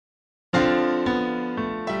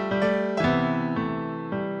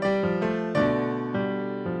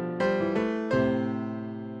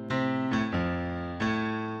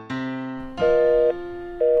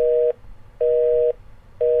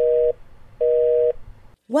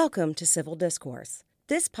Welcome to Civil Discourse.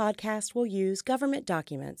 This podcast will use government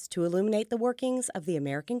documents to illuminate the workings of the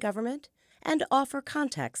American government and offer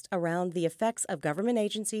context around the effects of government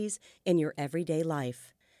agencies in your everyday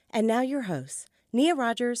life. And now your hosts, Nia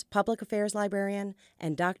Rogers, Public Affairs Librarian,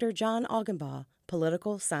 and Dr. John Augenbaugh,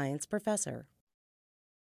 Political Science Professor.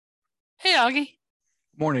 Hey, Augie.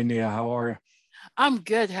 Morning, Nia. How are you? I'm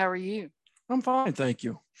good. How are you? I'm fine, thank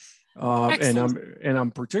you. And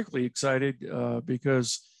I'm particularly excited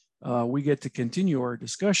because we get to continue our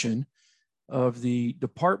discussion of the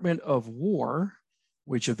Department of War,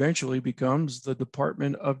 which eventually becomes the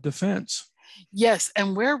Department of Defense. Yes,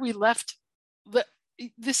 and where we left,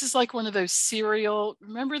 this is like one of those serial.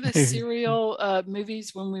 Remember the serial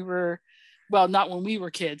movies when we were, well, not when we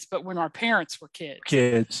were kids, but when our parents were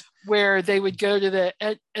kids, where they would go to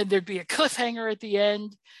and there'd be a cliffhanger at the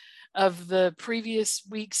end of the previous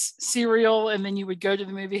week's serial, and then you would go to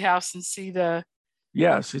the movie house and see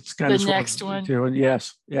it's kind of the next one.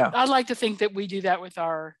 Yes, yeah. I'd like to think that we do that with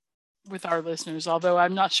our listeners, although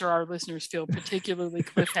I'm not sure our listeners feel particularly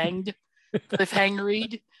cliffhangered.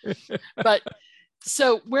 But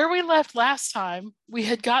so where we left last time, we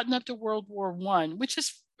had gotten up to World War I, which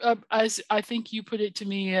is, as I think you put it to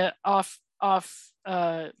me, off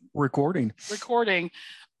recording.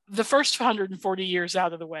 The first 140 years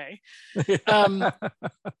out of the way. But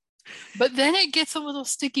then it gets a little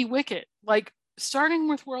sticky wicket. Like starting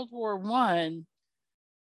with World War I,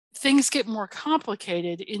 things get more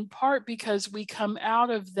complicated, in part because we come out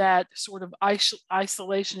of that sort of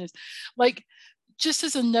isolationist. Like, just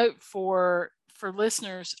as a note for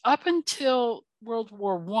listeners, up until World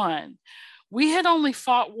War I, we had only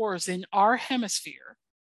fought wars in our hemisphere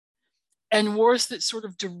and wars that sort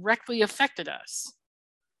of directly affected us.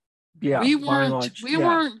 Yeah, we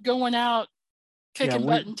weren't going out kicking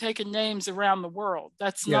butt and taking names around the world.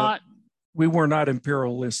 We were not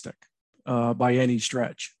imperialistic by any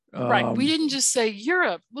stretch. Right. We didn't just say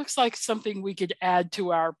Europe looks like something we could add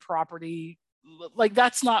to our property. Like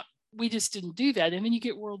we just didn't do that. And then you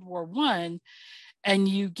get World War I and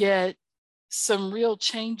you get some real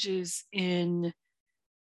changes in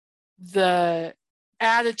the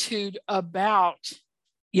attitude about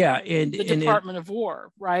the Department of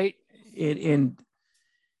War, right? And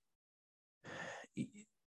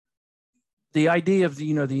the idea of the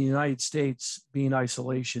United States being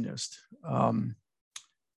isolationist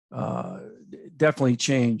definitely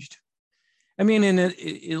changed. I mean,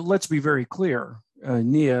 and let's be very clear,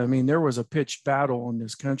 Nia. I mean, there was a pitched battle in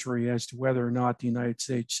this country as to whether or not the United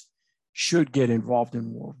States should get involved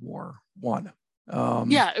in World War I.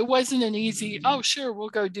 It wasn't an easy, oh, sure, we'll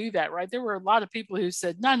go do that, right? There were a lot of people who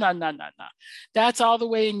said, no. That's all the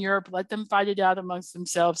way in Europe. Let them fight it out amongst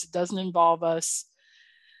themselves. It doesn't involve us.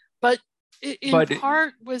 But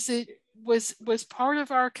part, was part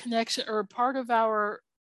of our connection, or part of our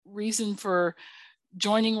reason for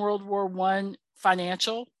joining World War I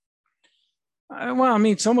financial? Well, I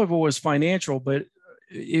mean, some of it was financial, but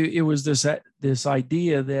it was this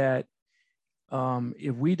idea that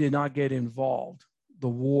if we did not get involved, the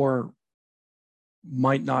war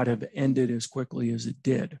might not have ended as quickly as it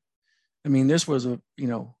did. I mean, this was a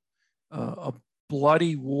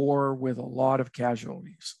bloody war with a lot of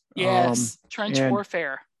casualties. Yes, trench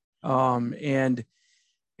warfare. And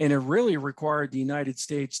it really required the United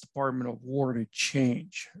States Department of War to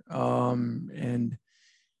change.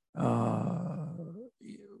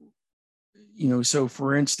 So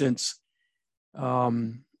for instance,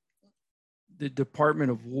 the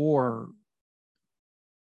Department of War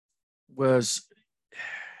was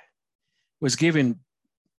given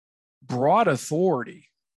broad authority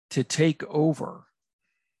to take over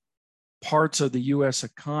parts of the U.S.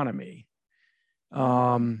 economy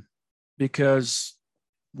because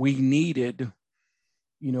we needed,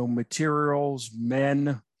 materials,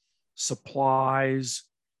 men, supplies,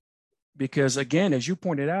 because again, as you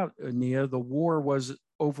pointed out, Nia, the war was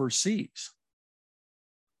overseas.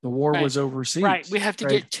 The war was overseas. Right. We have to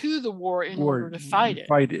get to the war in order to fight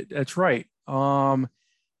it. That's right. And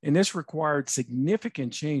this required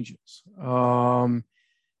significant changes. Who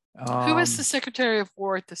was the Secretary of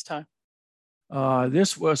War at this time?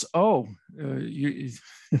 This was, you,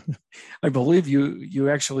 I believe you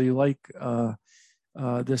actually like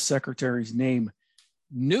this secretary's name,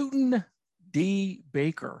 Newton D.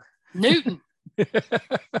 Baker. Newton.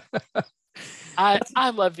 I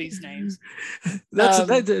love these names.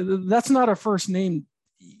 That's not a first name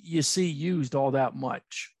you see used all that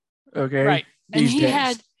much. Okay. Right. And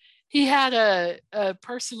he had a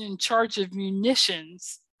person in charge of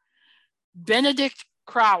munitions, Benedict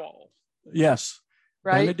Crowell. Yes.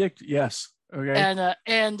 Right. Benedict. Yes. Okay.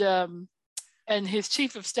 and his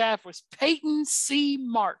chief of staff was Peyton C.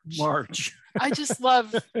 March. March. I just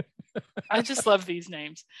love these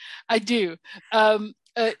names. I do. I'm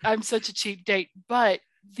such a cheap date, but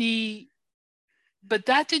that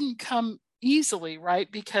didn't come easily,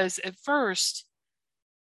 right? Because at first,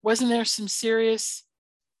 wasn't there some serious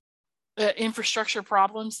infrastructure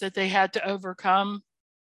problems that they had to overcome?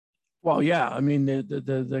 Well, yeah. I mean,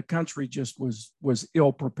 the country just was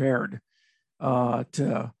ill prepared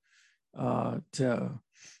to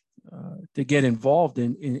get involved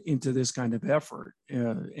into this kind of effort,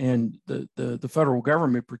 and the federal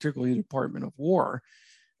government, particularly the Department of War,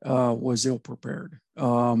 was ill prepared.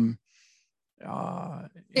 And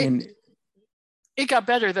it got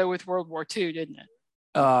better though with World War II, didn't it?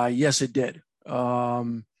 Yes, it did.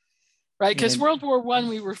 Right, because World War I,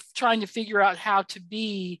 we were trying to figure out how to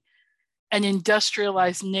be an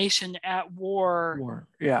industrialized nation at war.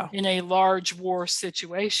 Yeah, in a large war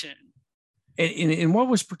situation. And what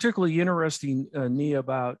was particularly interesting, Nia,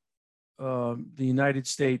 about the United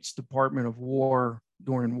States Department of War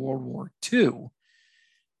during World War II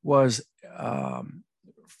was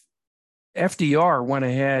FDR went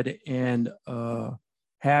ahead and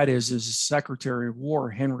had as his Secretary of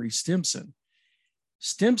War Henry Stimson.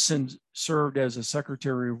 Stimson served as a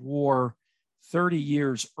Secretary of War 30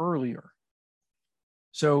 years earlier.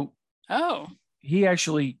 So he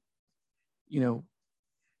actually,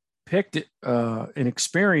 picked an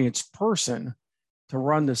experienced person to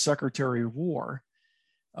run the Secretary of War.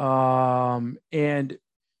 And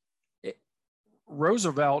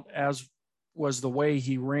Roosevelt, as was the way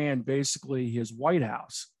he ran basically his White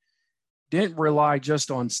House, didn't rely just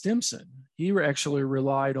on Stimson. He actually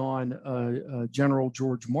relied on General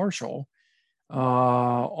George Marshall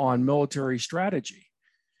on military strategy.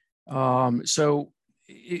 So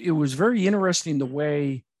it was very interesting the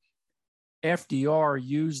way FDR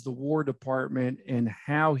used the War Department and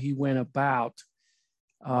how he went about.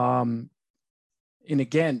 And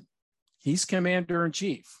again, he's commander in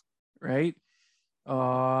chief, right?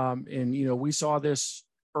 And we saw this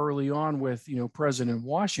early on with President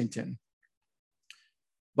Washington.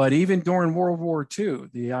 But even during World War II,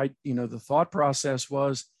 the thought process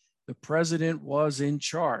was the president was in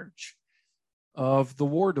charge of the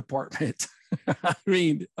War Department. I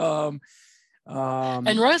mean,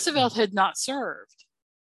 and Roosevelt had not served.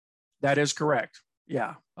 That is correct.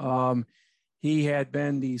 Yeah. He had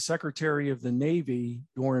been the Secretary of the Navy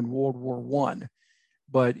during World War I,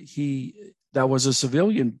 but that was a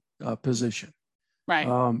civilian position. Right.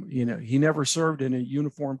 He never served in a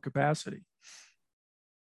uniform capacity.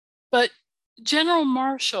 But General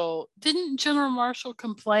Marshall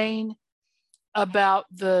complain about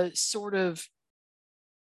the sort of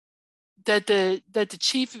that the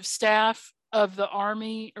chief of staff of the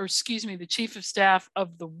Army, or excuse me, the chief of staff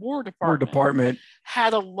of the War Department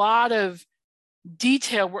had a lot of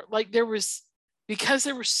detail work. Like because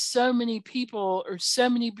there were so many people or so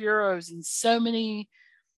many bureaus and so many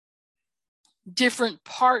different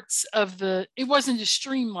parts of it wasn't as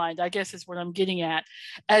streamlined, I guess is what I'm getting at,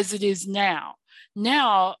 as it is now.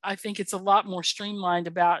 Now, I think it's a lot more streamlined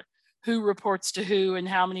about who reports to who and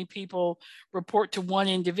how many people report to one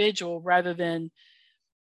individual, rather than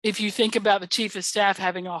if you think about the chief of staff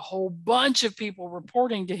having a whole bunch of people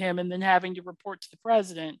reporting to him and then having to report to the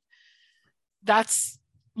president. That's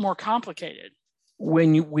more complicated.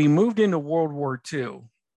 When we moved into World War II,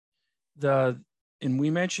 and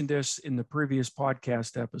we mentioned this in the previous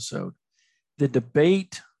podcast episode, the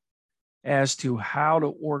debate as to how to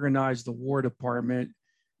organize the War Department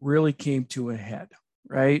really came to a head,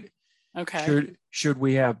 right? Okay. Should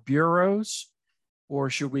we have bureaus, or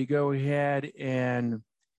should we go ahead and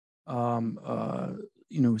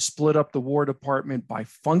split up the War Department by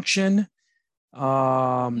function?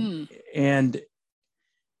 And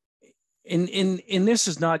this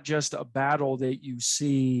is not just a battle that you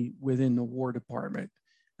see within the War Department.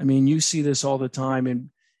 I mean, you see this all the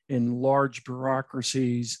time in large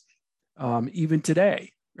bureaucracies, even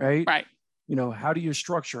today, right? Right. How do you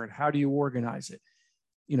structure it? How do you organize it?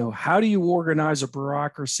 How do you organize a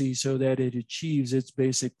bureaucracy so that it achieves its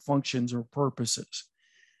basic functions or purposes?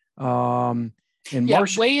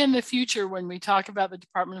 Way in the future, when we talk about the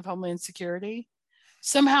Department of Homeland Security,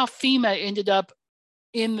 somehow FEMA ended up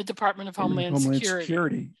in the Department of Homeland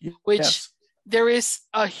Security. Which there is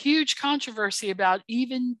a huge controversy about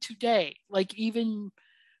even today, like even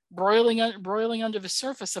broiling under the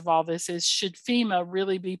surface of all this is, should FEMA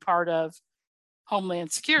really be part of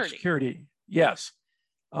Homeland Security? Yes.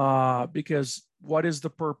 Because what is the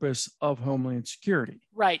purpose of Homeland Security?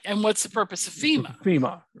 Right. And what's the purpose of FEMA?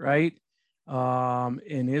 FEMA, right?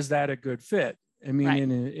 And is that a good fit? I mean, Right.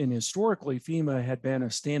 in historically, FEMA had been a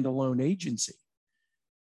standalone agency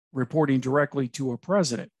reporting directly to a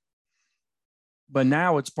president. But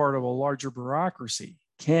now it's part of a larger bureaucracy.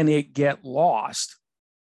 Can it get lost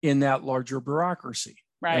in that larger bureaucracy?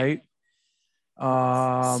 Right.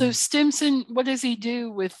 So Stimson, what does he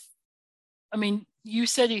do with, I mean, you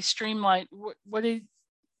said he streamlined, what did?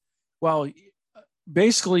 Well,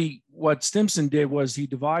 basically what Stimson did was he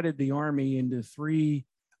divided the Army into 3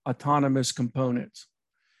 autonomous components.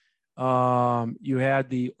 You had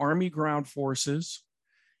the Army Ground Forces,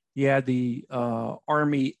 you had the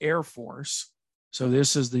Army Air Force. So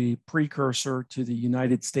this is the precursor to the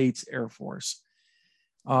United States Air Force.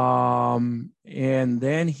 And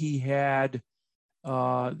then he had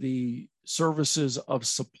the services of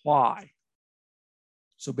supply.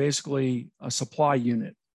 So basically a supply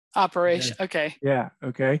unit. Operation. Okay. Yeah.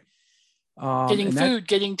 Okay. Getting food,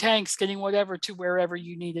 getting tanks, getting whatever to wherever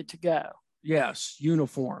you need it to go. Yes.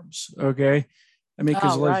 Uniforms. Okay. I mean,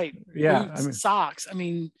 because right. Yeah. Boots, I mean, socks. I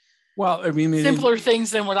mean, well, I mean, simpler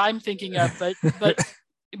things than what I'm thinking of, but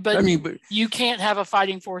I mean, but you can't have a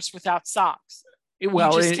fighting force without socks.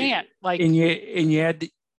 Well, you just can't. Like, and you had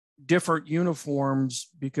different uniforms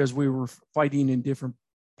because we were fighting in different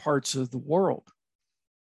parts of the world.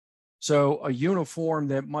 So a uniform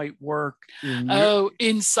that might work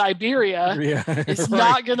in Siberia is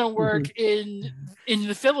not going to work in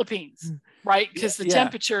the Philippines, right? Because the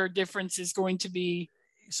temperature difference is going to be.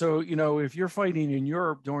 So, if you're fighting in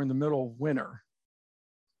Europe during the middle of winter,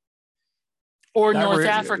 or North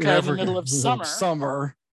Africa in the middle of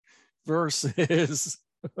summer versus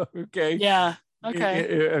okay. Yeah.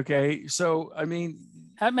 Okay. Okay. So, I mean,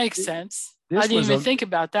 that makes sense. I didn't even think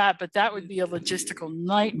about that, but that would be a logistical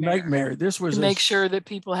nightmare. This was to make sure that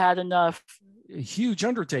people had enough. A huge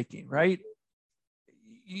undertaking, right?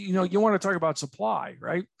 You want to talk about supply,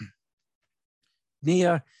 right?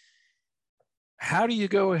 Nia, how do you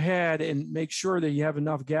go ahead and make sure that you have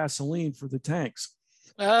enough gasoline for the tanks?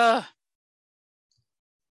 I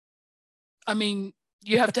mean,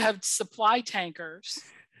 you have to have supply tankers,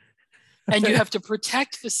 and you have to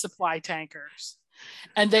protect the supply tankers,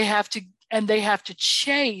 and they have to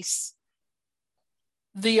chase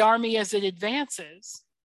the army as it advances,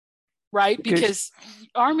 right? Because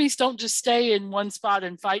armies don't just stay in one spot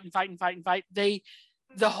and fight and fight and fight and fight.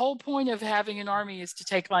 The whole point of having an army is to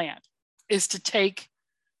take land, is to take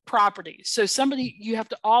property. So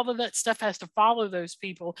all of that stuff has to follow those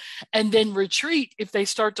people and then retreat if they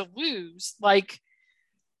start to lose.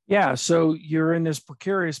 Yeah, so you're in this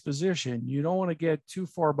precarious position. You don't want to get too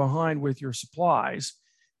far behind with your supplies,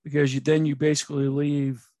 because you basically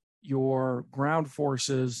leave your ground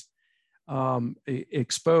forces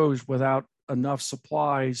exposed without enough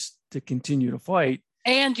supplies to continue to fight.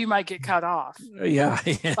 And you might get cut off. Yeah.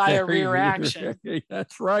 By a rear action.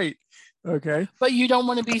 That's right. Okay. But you don't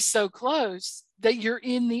want to be so close that you're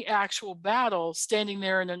in the actual battle, standing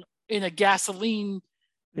there in a gasoline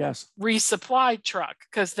resupply truck,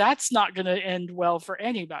 because that's not going to end well for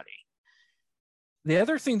anybody. The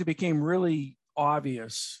other thing that became really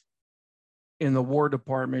obvious in the War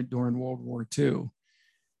Department during World War II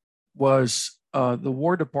was the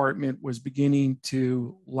War Department was beginning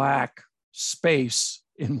to lack space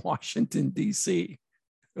in Washington, D.C.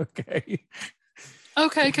 Okay,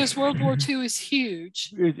 because World War II is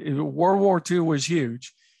huge. World War II was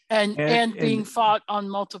huge. And being fought on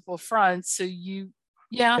multiple fronts. So you're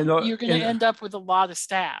going to end up with a lot of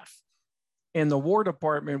staff. And the War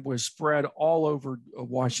Department was spread all over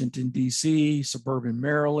Washington, D.C., suburban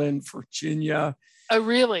Maryland, Virginia. Oh,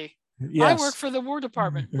 really? Yes. I work for the War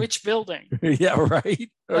Department. Which building? Yeah,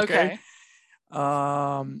 right. Okay.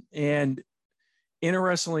 And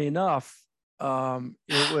interestingly enough,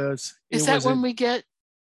 it was. Is that when we get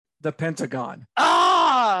the Pentagon?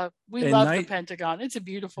 We love the Pentagon. It's a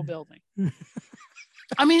beautiful building.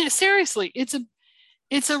 I mean, seriously,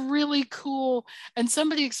 it's a really cool, and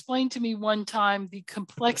somebody explained to me one time the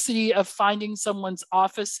complexity of finding someone's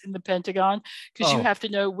office in the Pentagon, because you have to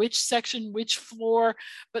know which section, which floor,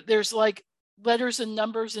 but there's letters and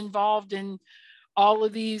numbers involved in all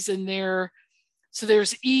of these, and so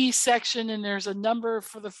there's E section and there's a number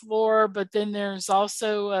for the floor, but then there's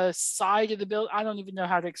also a side of the building. I don't even know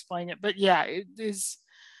how to explain it, but yeah, it is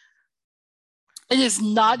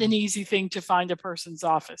not an easy thing to find a person's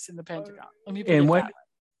office in the Pentagon. Let me put it that way.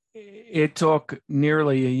 It took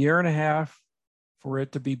nearly a year and a half for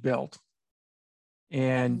it to be built.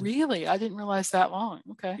 And really, I didn't realize that long.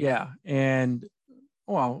 Okay. Yeah. And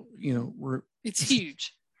it's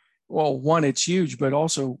huge. Well, one, it's huge, but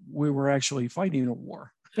also we were actually fighting a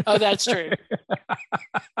war. Oh, that's true.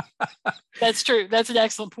 That's true. That's an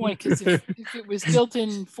excellent point, because if it was built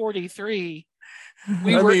in 43,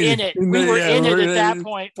 we were in it. We were in it at that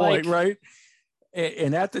point. Like, right.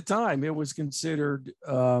 And at the time, it was considered,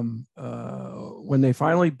 when they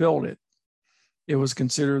finally built it, it was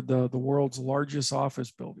considered the world's largest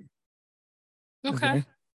office building. Okay.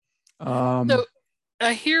 So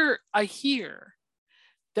I hear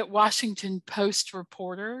that Washington Post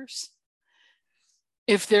reporters,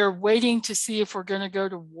 if they're waiting to see if we're going to go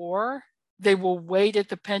to war, they will wait at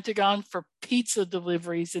the Pentagon for pizza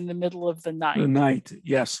deliveries in the middle of the night. The night,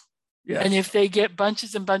 yes. Yes. And if they get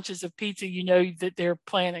bunches and bunches of pizza, you know that they're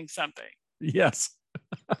planning something. Yes.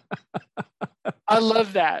 I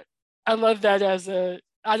love that. I love that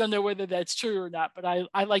I don't know whether that's true or not, but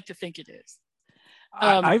I like to think it is.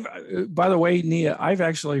 By the way, Nia, I've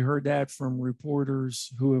actually heard that from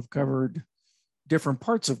reporters who have covered different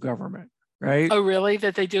parts of government, right? Oh, really?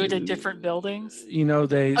 That they do it at different buildings? You know,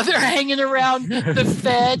 they're hanging around the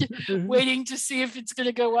Fed waiting to see if it's going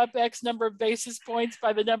to go up X number of basis points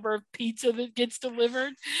by the number of pizza that gets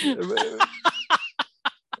delivered.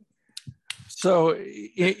 So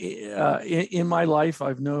in my life,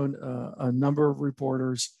 I've known a number of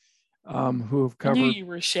reporters who have covered. I knew you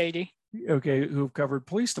were shady. Okay, who've covered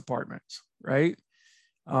police departments, right?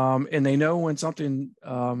 And they know when something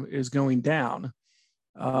is going down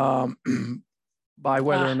by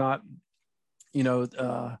whether or not,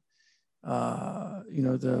 the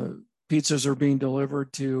pizzas are being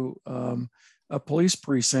delivered to a police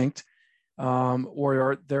precinct,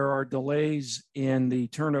 or there are delays in the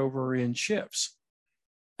turnover in shifts.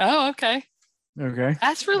 Oh, okay. Okay.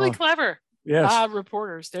 That's really clever. Yes.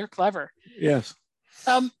 Reporters, they're clever. Yes.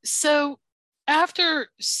 So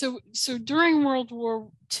during World War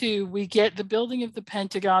II, we get the building of the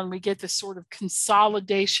Pentagon, we get the sort of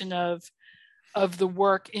consolidation of the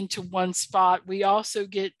work into one spot. We also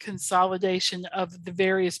get consolidation of the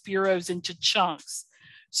various bureaus into chunks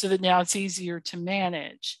so that now it's easier to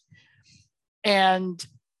manage. And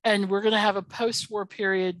we're going to have a post-war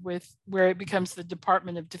period where it becomes the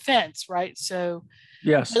Department of Defense, right? So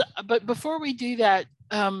yes. But before we do that,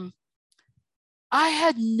 I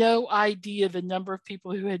had no idea the number of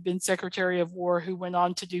people who had been Secretary of War who went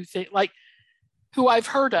on to do things like who I've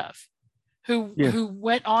heard of, who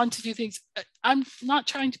went on to do things. I'm not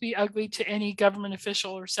trying to be ugly to any government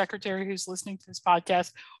official or secretary who's listening to this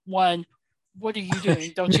podcast. One, what are you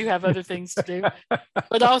doing? Don't you have other things to do?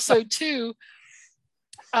 But also, two,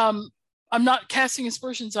 I'm not casting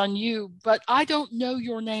aspersions on you, but I don't know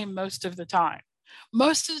your name most of the time.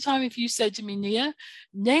 Most of the time, if you said to me, Nia,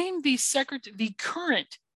 name the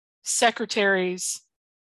current secretaries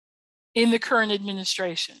in the current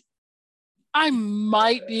administration, I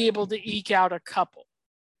might be able to eke out a couple.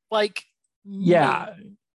 Yeah.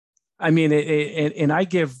 I mean, and I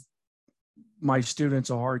give my students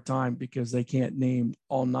a hard time because they can't name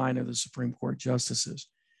all 9 of the Supreme Court justices.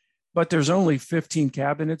 But there's only 15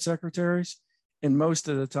 cabinet secretaries. And most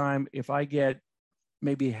of the time, if I get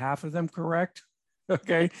maybe half of them correct,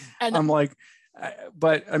 okay, and I'm like,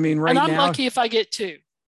 but I mean, right now. And I'm lucky if I get 2.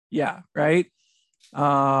 Yeah, right.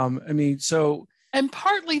 I mean, so. And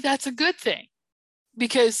partly that's a good thing,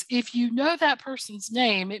 because if you know that person's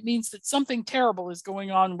name, it means that something terrible is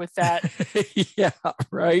going on with that. Yeah,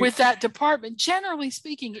 right. With that department. Generally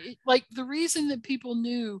speaking, like the reason that people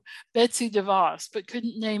knew Betsy DeVos but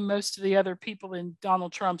couldn't name most of the other people in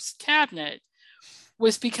Donald Trump's cabinet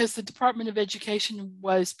was because the Department of Education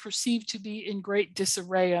was perceived to be in great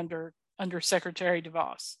disarray under Secretary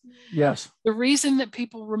DeVos. Yes. The reason that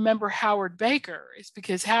people remember Howard Baker is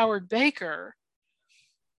because Howard Baker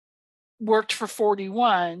worked for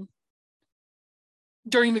 41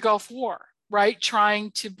 during the Gulf War, right? Trying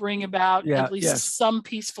to bring about at least some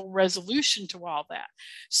peaceful resolution to all that.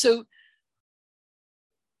 So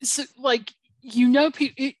like,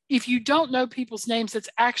 if you don't know people's names, that's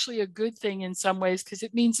actually a good thing in some ways, because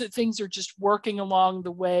it means that things are just working along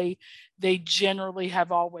the way they generally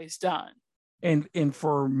have always done. And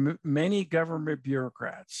for many government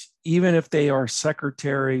bureaucrats, even if they are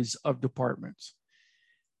secretaries of departments,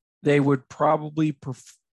 they would probably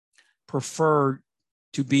prefer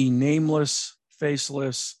to be nameless,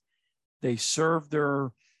 faceless. They serve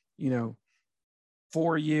their,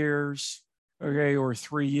 4 years, okay, or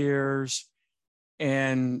 3 years,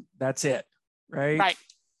 and that's it, right? Right.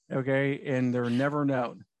 Okay, and they're never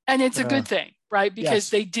known. And it's a good thing, right?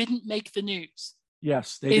 Because they didn't make the news.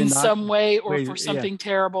 Yes, they in did not, some way, or for something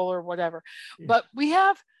terrible or whatever. Yeah. But we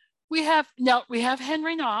have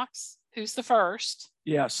Henry Knox, who's the first.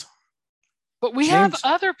 Yes. But we have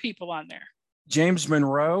other people on there. James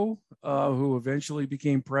Monroe, who eventually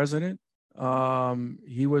became president,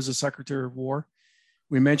 he was a Secretary of War.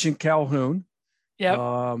 We mentioned Calhoun, Yep.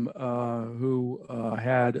 who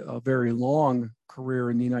had a very long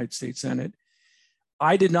career in the United States Senate.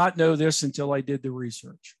 I did not know this until I did the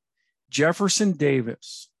research. Jefferson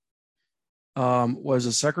Davis was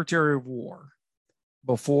a Secretary of War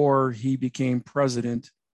before he became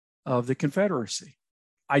president of the Confederacy.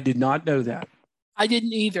 I did not know that. I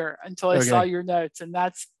didn't either until I saw your notes. And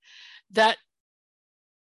that's that.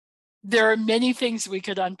 There are many things we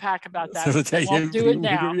could unpack about that. We won't do it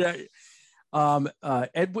now.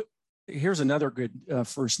 Edwin, here's another good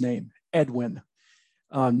first name, Edwin.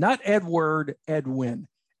 Not Edward, Edwin.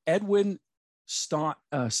 Edwin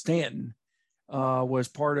Stanton was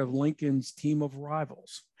part of Lincoln's team of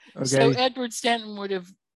rivals. Okay. So Edward Stanton would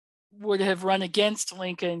have run against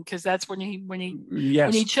Lincoln, because that's when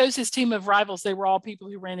he chose his team of rivals. They were all people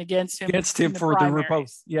who ran against him for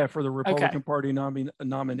the Republican Party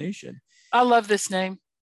nomination. I love this name.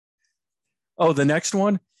 Oh, the next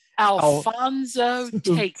one, Alphonso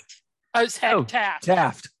Tate. Taft.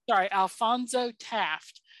 Taft. Sorry, Alphonso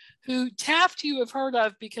Taft. Who Taft you have heard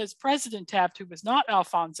of because President Taft, who was not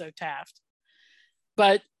Alphonso Taft,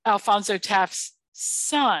 but Alphonso Taft's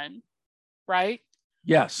son, right?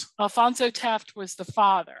 Yes. Alphonso Taft was the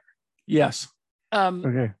father. Yes.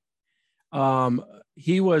 Okay.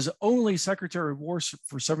 He was only Secretary of War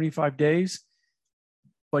for 75 days,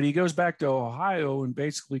 but he goes back to Ohio and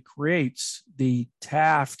basically creates the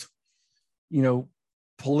Taft,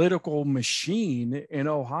 political machine in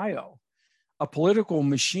Ohio, a political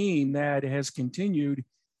machine that has continued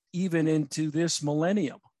even into this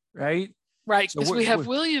millennium, right? Right, because we have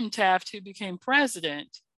William Taft, who became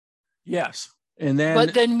president. Yes.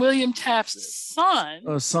 But then William Taft's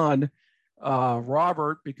son,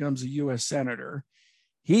 Robert, becomes a U.S. senator.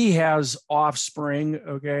 He has offspring,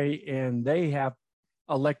 okay, and they have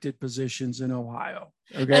elected positions in Ohio.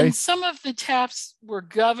 Okay. And some of the Tafts were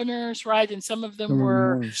governors, right? And some of them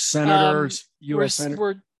were senators, U.S.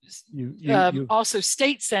 senators. Also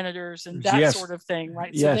state senators and that sort of thing,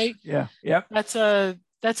 right? So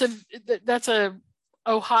that's a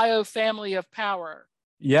Ohio family of power.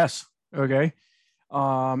 Yes. Okay.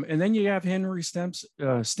 And then you have Henry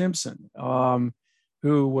Stimson,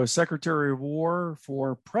 who was Secretary of War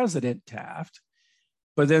for President Taft.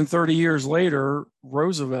 But then 30 years later,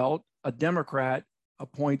 Roosevelt, a Democrat,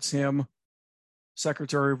 appoints him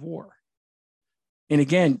Secretary of War. And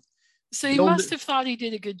again, so he must have thought he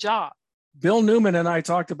did a good job. Bill Newman and I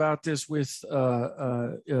talked about this with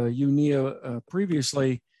Nia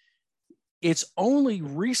previously. It's only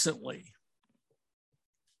recently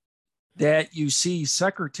that you see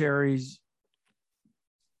secretaries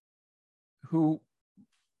who,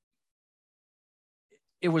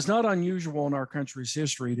 it was not unusual in our country's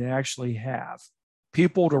history to actually have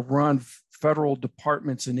people to run federal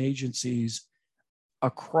departments and agencies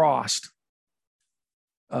across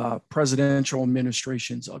presidential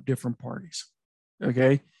administrations of different parties.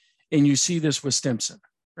 Okay. And you see this with Stimson,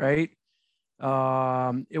 right?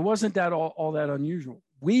 It wasn't that all that unusual.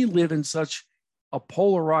 We live in such a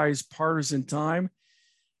polarized partisan time,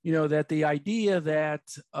 that the idea that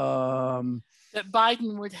that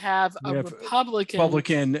Biden would have a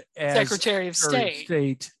Republican as Secretary of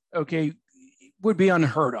State, okay, would be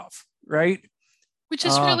unheard of, right? Which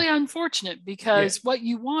is really unfortunate, because what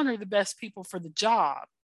you want are the best people for the job.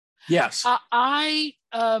 Yes. I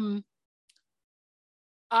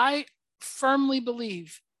firmly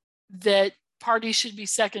believe that parties should be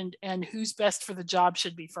second and who's best for the job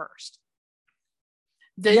should be first.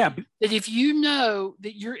 That if you know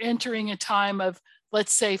that you're entering a time of,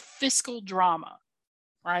 let's say, fiscal drama,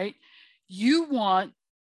 right? You want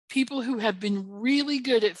people who have been really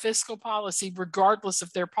good at fiscal policy, regardless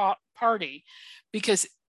of their party, because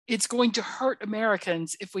it's going to hurt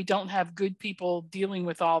Americans if we don't have good people dealing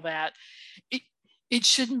with all that. It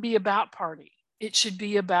shouldn't be about party. It should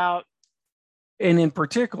be about, and in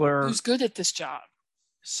particular, who's good at this job.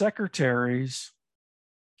 Secretaries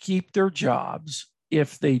keep their jobs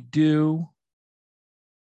if they do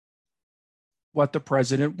what the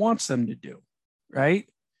president wants them to do, right?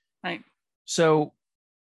 Right. So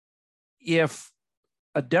if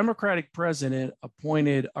a Democratic president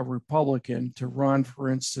appointed a Republican to run, for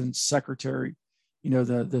instance, secretary,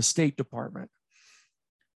 the State Department,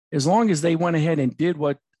 as long as they went ahead and did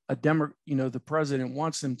what the president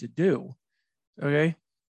wants them to do, okay?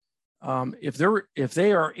 If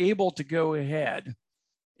they are able to go ahead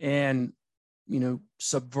and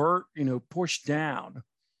subvert, push down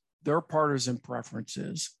their partisan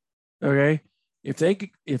preferences, okay,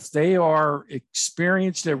 If they are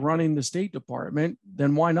experienced at running the State Department,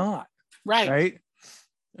 then why not? Right.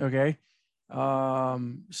 Okay.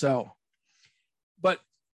 So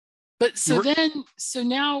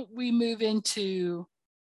now we move into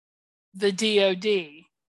the DOD.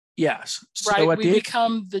 Yes. Right. We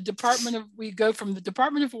go from the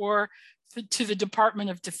Department of War to the Department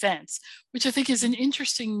of Defense, which I think is an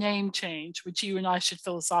interesting name change, which you and I should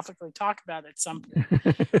philosophically talk about at some point,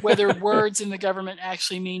 whether words in the government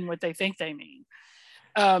actually mean what they think they mean.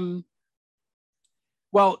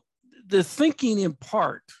 Well, the thinking in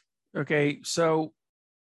part, okay, so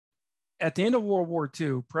at the end of World War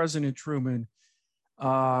II, President Truman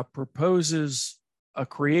proposes a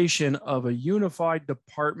creation of a unified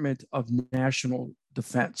Department of National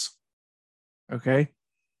Defense, okay?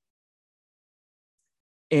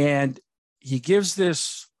 And he gives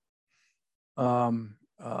this talk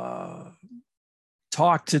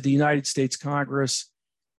to the United States Congress.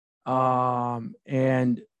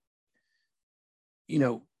 And, you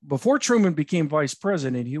know, before Truman became vice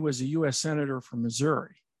president, he was a U.S. Senator from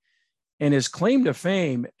Missouri. And his claim to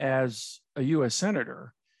fame as a U.S.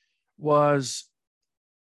 Senator was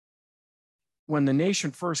when the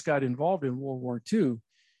nation first got involved in World War II,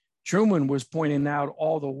 Truman was pointing out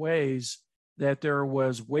all the ways that there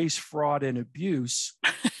was waste, fraud, and abuse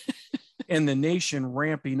and the nation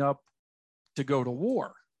ramping up to go to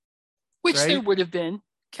war. Which there would have been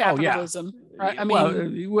capitalism. Oh, yeah. Right? I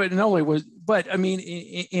mean, well, not only was, but I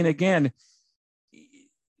mean, and again,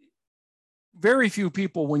 very few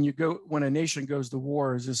people when a nation goes to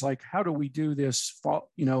war is just like, how do we do this?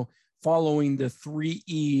 Following the 3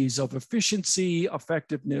 E's of efficiency,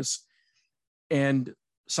 effectiveness, and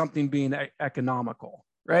something being economical,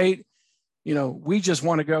 right? You know, we just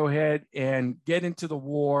want to go ahead and get into the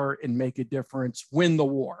war and make a difference, win the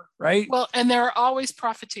war, right? Well, and there are always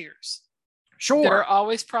profiteers. Sure. There are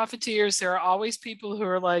always profiteers. There are always people who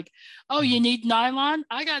are like, oh, you need nylon?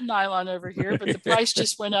 I got nylon over here, but the price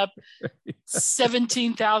just went up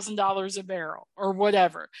 $17,000 a barrel or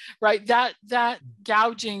whatever, right? That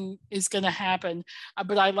gouging is going to happen.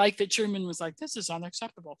 But I like that Truman was like, this is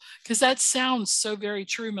unacceptable, because that sounds so very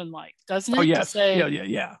Truman-like, doesn't it? Oh, yes. To say,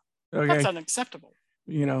 yeah. Okay. That's unacceptable.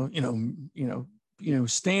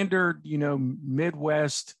 Standard,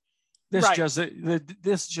 Midwest.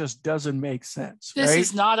 This just doesn't make sense. This right?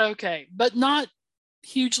 is not okay, but not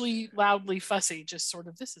hugely loudly fussy. Just sort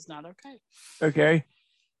of, this is not okay. Okay,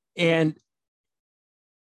 and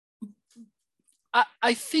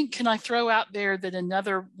I think, can I throw out there that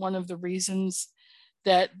another one of the reasons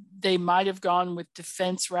that they might have gone with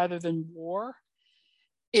defense rather than war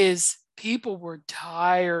is people were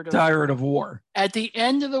tired of war. At the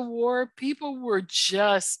end of the war, people were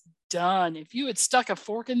just done. If you had stuck a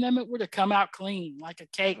fork in them, it would have come out clean like a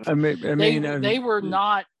cake. They were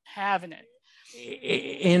not having it.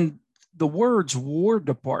 And the words War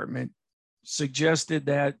Department suggested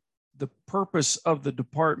that the purpose of the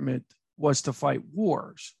department was to fight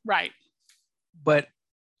wars. Right. But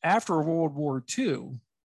after World War II,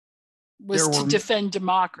 was to defend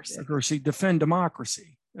democracy. Defend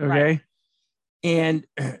democracy. Okay. Right. And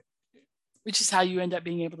which is how you end up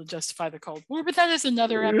being able to justify the Cold War. But that is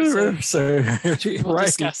another episode. We'll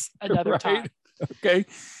discuss another time. Okay.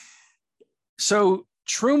 So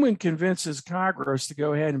Truman convinces Congress to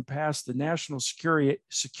go ahead and pass the National Security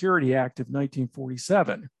Act of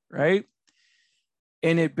 1947, right?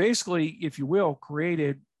 And it basically, if you will,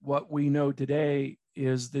 created what we know today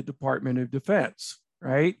is the Department of Defense,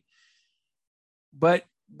 right? But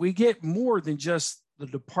we get more than just the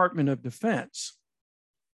Department of Defense.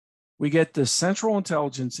 We get the Central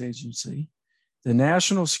Intelligence Agency, the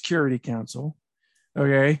National Security Council,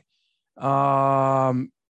 okay,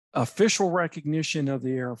 official recognition of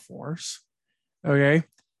the Air Force, okay,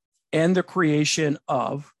 and the creation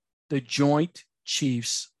of the Joint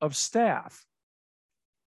Chiefs of Staff.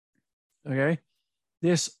 Okay,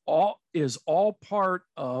 this is all part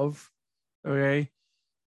of, okay,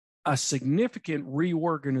 a significant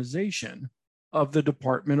reorganization of the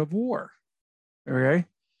Department of War. Okay.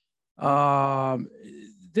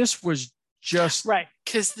 This was just right,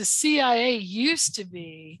 because the CIA used to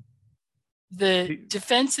be the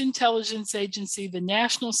Defense Intelligence Agency, the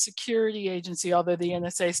National Security Agency, although the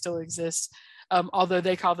NSA still exists, although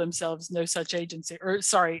they call themselves no such agency, or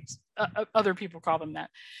sorry, other people call them that.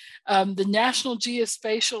 The National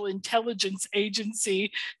Geospatial Intelligence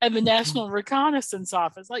Agency and the National Reconnaissance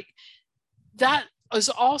Office. Like, that is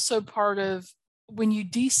also part of when you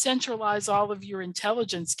decentralize all of your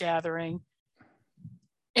intelligence gathering,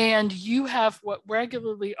 and you have what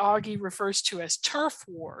regularly Augie refers to as turf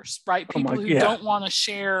wars, right? People who don't want to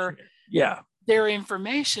share their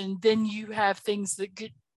information, then you have things that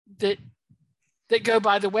get that go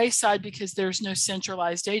by the wayside because there's no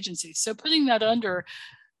centralized agency. So putting that under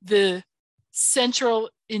the Central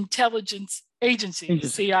Intelligence Agency,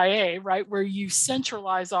 CIA, right, where you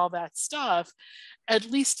centralize all that stuff, at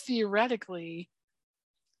least theoretically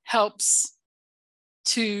helps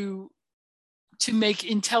to make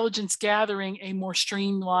intelligence gathering a more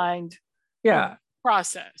streamlined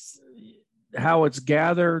process. How it's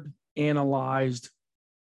gathered, analyzed,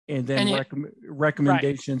 and then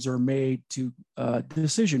recommendations are made to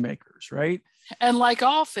decision makers, right? And like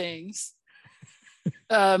all things,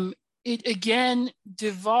 it again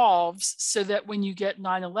devolves so that when you get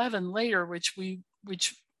 9/11 later, which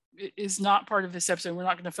is not part of this episode, we're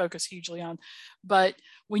not going to focus hugely on, but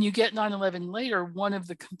when you get 9/11 later, one of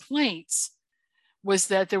the complaints was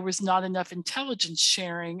that there was not enough intelligence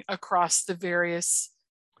sharing across the various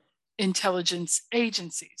intelligence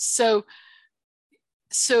agencies.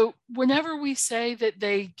 So whenever we say that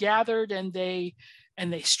they gathered and they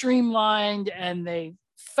streamlined and they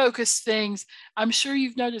focused things, I'm sure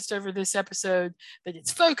you've noticed over this episode that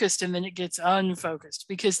it's focused and then it gets unfocused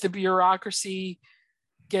because the bureaucracy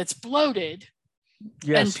gets bloated.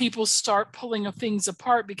 Yes. And people start pulling things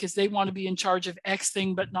apart because they want to be in charge of X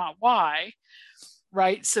thing but not Y,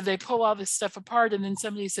 right? So they pull all this stuff apart and then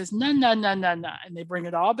somebody says, no, and they bring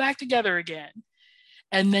it all back together again.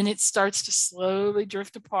 And then it starts to slowly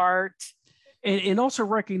drift apart. And also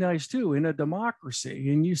recognize too, in a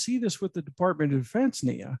democracy, and you see this with the Department of Defense,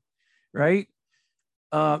 Nia, right?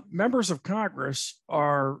 Members of Congress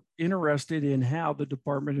are interested in how the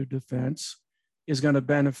Department of Defense is going to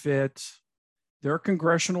benefit their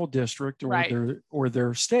congressional district or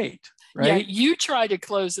their state, right? Yeah, you try to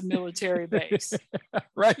close a military base,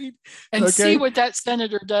 right? And see what that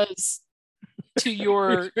senator does to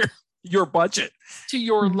your budget, to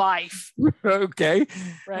your life. Okay.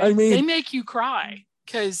 Right. I mean, they make you cry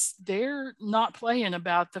because they're not playing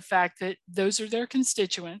about the fact that those are their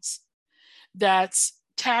constituents. That's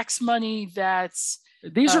tax money.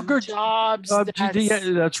 These are good jobs.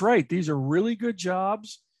 That's right. These are really good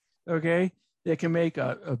jobs. Okay. They can make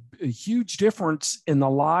a huge difference in the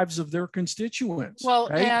lives of their constituents. Well,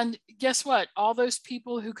 right? And guess what? All those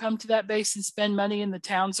people who come to that base and spend money in the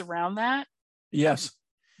towns around that. Yes.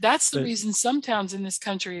 That's the reason some towns in this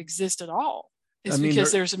country exist at all, is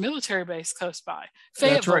because there's a military base close by.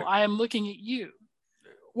 Fayetteville, right. I am looking at you,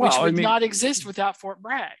 which would not exist without Fort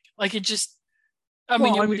Bragg. Like it just, it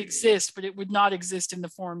would exist, but it would not exist in the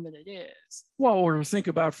form that it is. Well, or think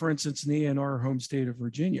about, for instance, Nia, in our home state of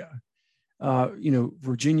Virginia,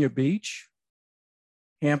 Virginia Beach,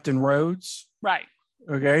 Hampton Roads. Right.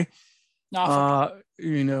 Okay. Without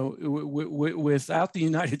the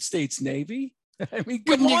United States Navy,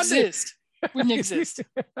 wouldn't exist. Wouldn't exist.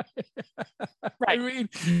 Right.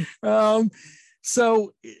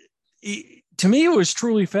 So to me, it was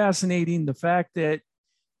truly fascinating the fact that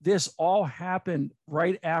this all happened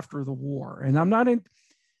right after the war. And I'm not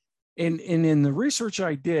in the research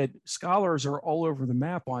I did, scholars are all over the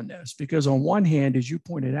map on this, because on one hand, as you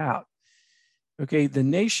pointed out, okay, the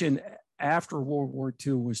nation after World War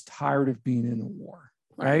II was tired of being in a war,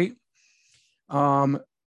 right?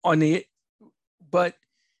 But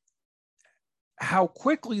how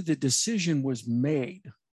quickly the decision was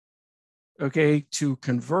made, okay, to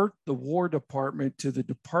convert the War Department to the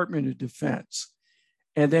Department of Defense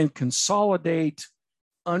and then consolidate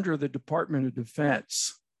under the Department of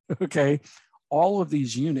Defense, okay, all of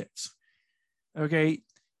these units, okay,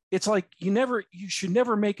 it's like you should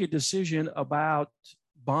never make a decision about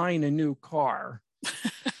buying a new car,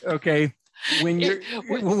 okay, when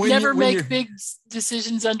make big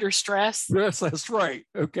decisions under stress. Yes, that's right.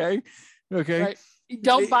 Okay. Right.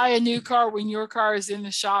 Don't buy a new car when your car is in the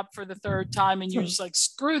shop for the third time and you're just like,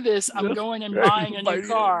 screw this, I'm going and buying a new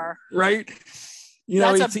car. Right.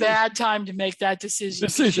 That's a bad time to make that decision.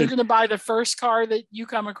 You're going to buy the first car that you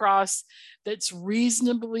come across that's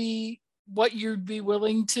reasonably what you'd be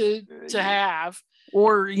willing to have.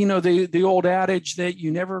 Or, the old adage that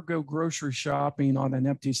you never go grocery shopping on an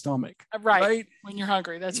empty stomach. Right? When you're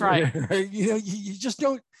hungry. That's right. You just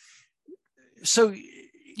don't. So.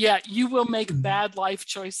 Yeah, you will make bad life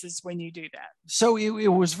choices when you do that. So it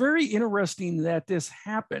was very interesting that this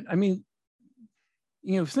happened. I mean,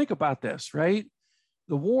 think about this, right?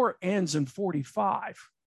 The war ends in 1945.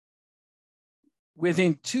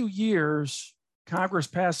 Within 2 years, Congress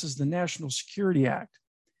passes the National Security Act.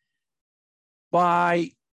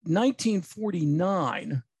 By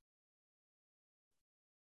 1949,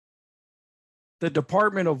 the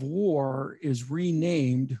Department of War is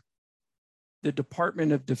renamed the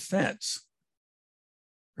Department of Defense,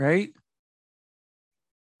 right?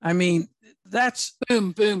 I mean, that's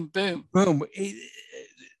boom, boom, boom, boom.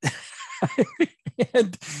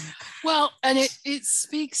 And it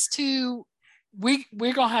speaks to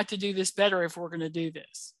we're gonna have to do this better if we're gonna do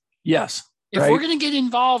this. yes, If right? we're gonna get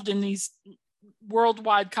involved in these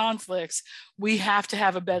worldwide conflicts, we have to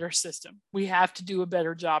have a better system. We have to do a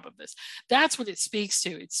better job of this. That's what it speaks to.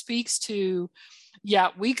 It speaks to, yeah,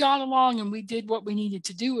 we got along and we did what we needed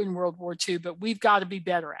to do in World War II, but we've got to be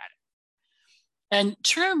better at it. And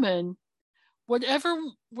Truman,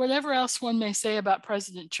 whatever else one may say about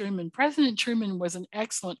President Truman was an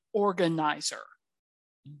excellent organizer.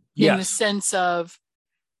 Yes. In the sense of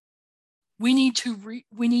we need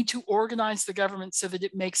to organize the government so that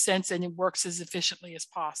it makes sense and it works as efficiently as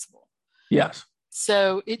possible. Yes.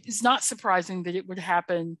 So it is not surprising that it would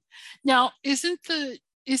happen. Now, isn't the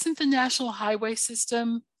national highway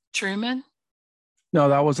system Truman? No,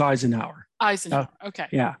 that was Eisenhower. Okay.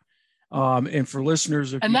 Yeah. And for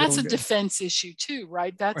listeners, and that's a defense issue too,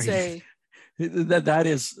 right? That's right.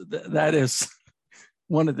 that is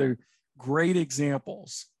one of the great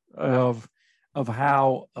examples of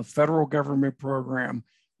how a federal government program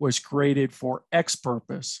was created for X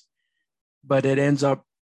purpose, but it ends up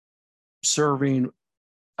serving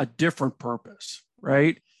a different purpose,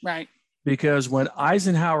 right? Right. Because when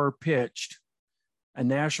Eisenhower pitched a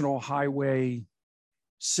national highway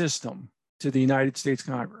system to the United States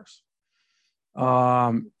Congress,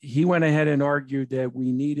 he went ahead and argued that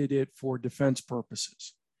we needed it for defense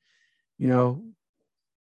purposes, to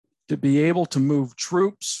be able to move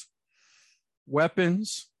troops,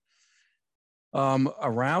 weapons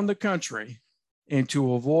around the country, and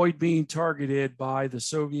to avoid being targeted by the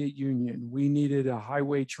Soviet Union. We needed a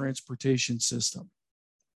highway transportation system,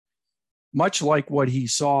 much like what he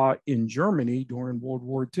saw in Germany during World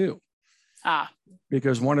War II.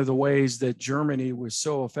 Because one of the ways that Germany was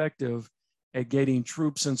so effective at getting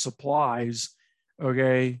troops and supplies,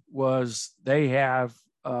 was they have,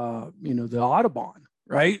 the Autobahn,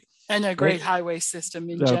 right? And a great highway system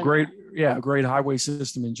in general. Great highway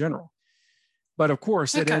system in general. But of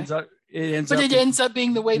course, it ends up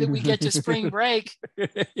being the way that we get to spring break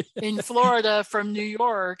in Florida from New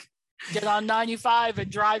York. Get on 95 and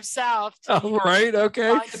drive south. Right. Okay.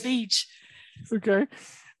 Find the beach. Okay.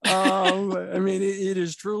 I mean, it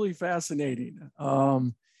is truly fascinating.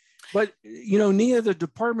 But Nia, the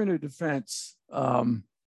Department of Defense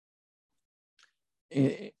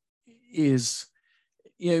is,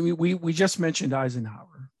 we just mentioned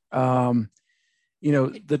Eisenhower.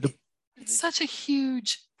 It's such a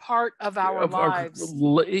huge part of our lives.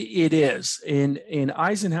 It is. In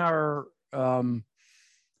Eisenhower, when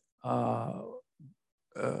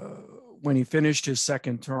he finished his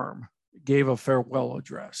second term, gave a farewell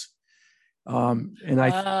address. The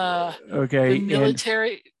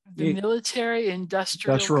military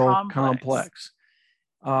industrial complex.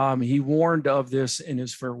 He warned of this in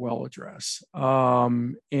his farewell address.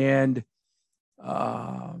 And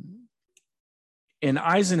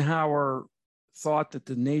Eisenhower thought that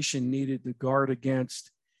the nation needed to guard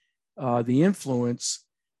against the influence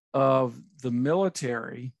of the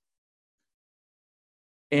military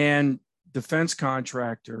and defense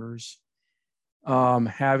contractors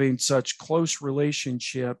having such close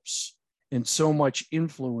relationships and so much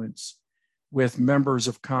influence with members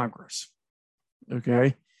of Congress.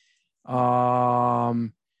 Okay.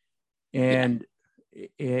 And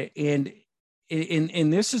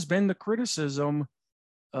this has been the criticism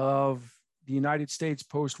of the United States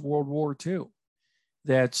post World War II,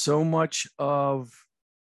 that so much of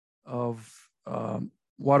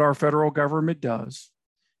what our federal government does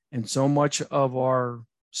and so much of our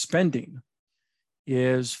spending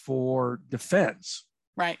is for defense.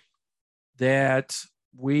 Right. That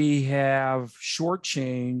we have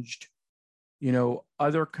shortchanged,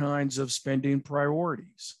 other kinds of spending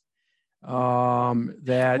priorities. And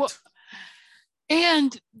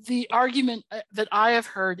the argument that I have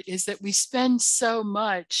heard is that we spend so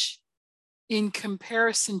much in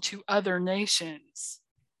comparison to other nations.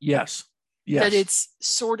 Yes. That it's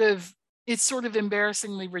sort of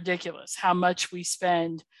embarrassingly ridiculous how much we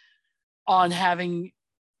spend on having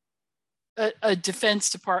a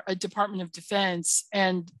Department of Defense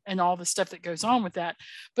and all the stuff that goes on with that.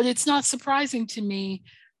 But it's not surprising to me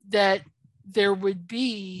that there would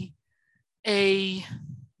be a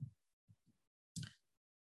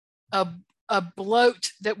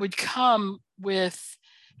bloat that would come with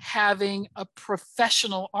having a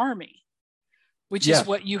professional army, which is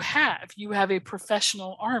what you have. You have a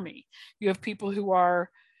professional army. You have people who are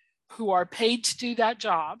paid to do that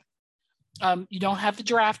job. You don't have the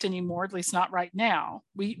draft anymore, at least not right now.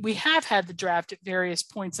 We have had the draft at various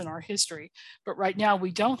points in our history, but right now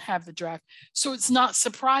we don't have the draft. So it's not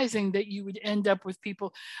surprising that you would end up with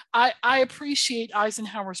people. I appreciate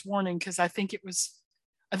Eisenhower's warning, because I think it was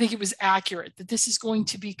accurate that this is going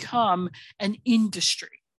to become an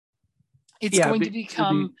industry. It's going to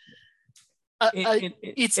become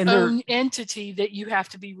its own entity that you have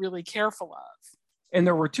to be really careful of. And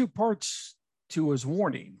there were two parts to his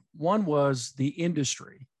warning. One was the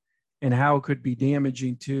industry and how it could be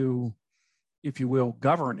damaging to, if you will,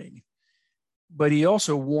 governing. But he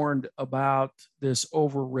also warned about this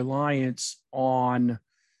over-reliance on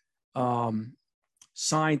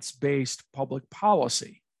science-based public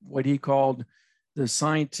policy, what he called the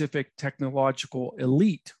scientific technological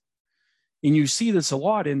elite. And you see this a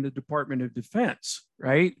lot in the Department of Defense,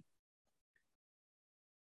 right?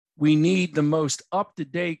 We need the most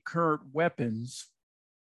up-to-date current weapons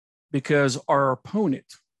because our opponent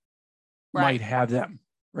might have them,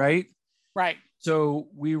 right? Right. So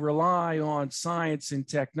we rely on science and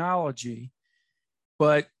technology,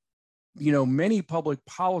 but many public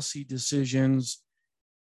policy decisions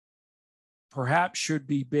perhaps should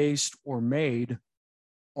be based or made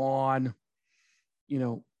on,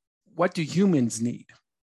 what do humans need,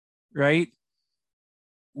 right?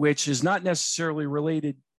 Which is not necessarily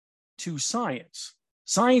related to science.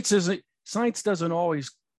 Science doesn't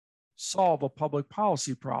always solve a public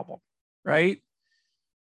policy problem, right?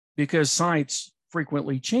 Because science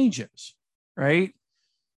frequently changes, right?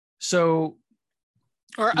 So,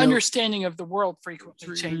 our understanding of the world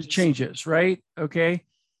frequently changes, right? Okay.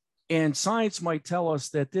 And science might tell us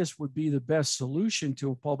that this would be the best solution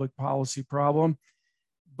to a public policy problem,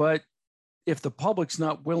 but if the public's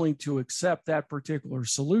not willing to accept that particular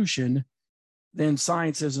solution, then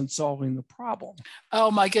science isn't solving the problem. Oh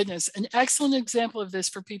my goodness. An excellent example of this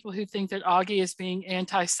for people who think that Augie is being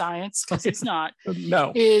anti-science, because he's not,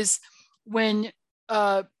 no, is when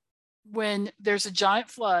there's a giant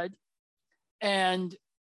flood and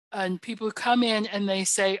people come in and they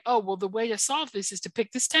say, oh, well, the way to solve this is to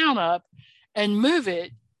pick this town up and move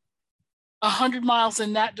it 100 miles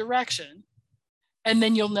in that direction. And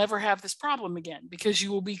then you'll never have this problem again because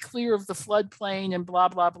you will be clear of the floodplain and blah,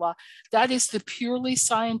 blah, blah. That is the purely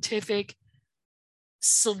scientific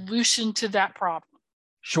solution to that problem.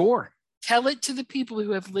 Sure. Tell it to the people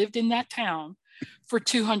who have lived in that town for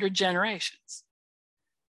 200 generations,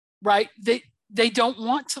 right? They don't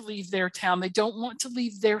want to leave their town. They don't want to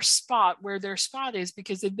leave their spot where their spot is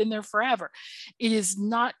because they've been there forever. It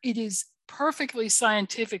is perfectly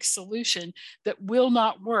scientific solution that will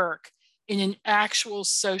not work in an actual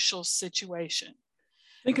social situation.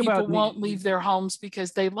 People won't leave their homes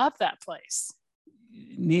because they love that place.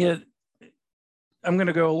 Nia, I'm going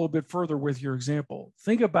to go a little bit further with your example.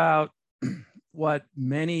 Think about what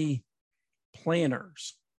many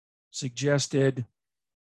planners suggested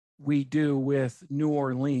we do with New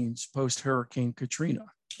Orleans post-Hurricane Katrina.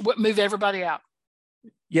 What, move everybody out?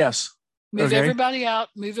 Yes. Move everybody out,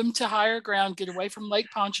 move them to higher ground, get away from Lake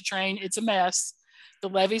Pontchartrain. It's a mess. The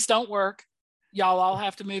levees don't work. Y'all all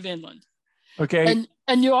have to move inland. Okay.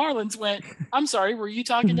 And New Orleans went, I'm sorry, were you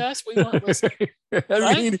talking to us? We weren't listening.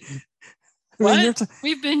 What?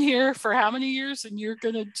 We've been here for how many years and you're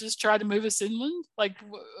going to just try to move us inland? Like,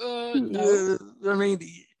 no.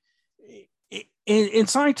 And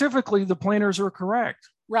scientifically, the planners are correct.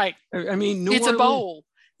 Right. New it's Orleans, a bowl.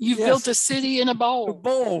 You've built a city in a bowl. A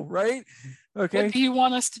bowl, right? Okay. What do you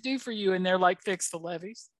want us to do for you? And they're like, fix the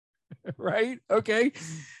levees. Right. Okay.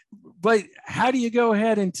 But how do you go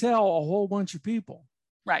ahead and tell a whole bunch of people?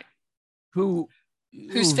 Right.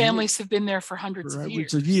 Whose families have been there for hundreds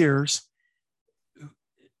of years,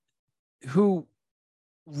 who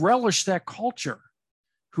relish that culture,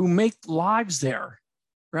 who make lives there,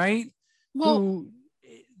 right? Well,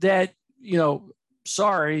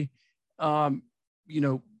 sorry, you're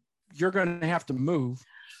going to have to move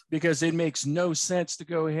because it makes no sense to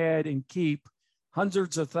go ahead and keep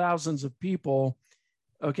hundreds of thousands of people,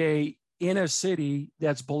 okay, in a city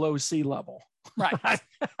that's below sea level. Right.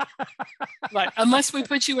 Right. Unless we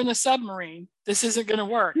put you in a submarine, this isn't going to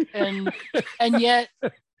work. And yet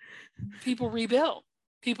people rebuilt.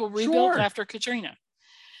 Sure. After Katrina.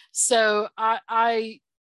 So I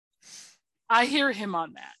hear him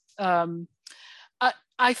on that.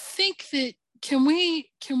 I think that can we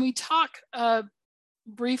talk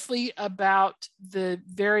briefly about the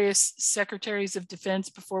various secretaries of defense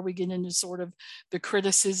before we get into sort of the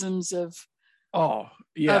criticisms of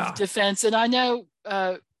defense? And I know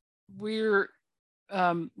we're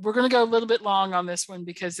going to go a little bit long on this one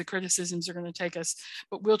because the criticisms are going to take us,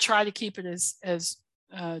 but we'll try to keep it as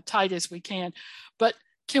tight as we can. But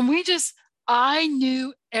can we just, I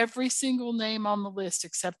knew every single name on the list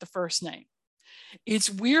except the first name. It's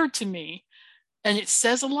weird to me, and it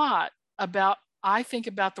says a lot about, I think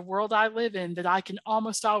about the world I live in, that I can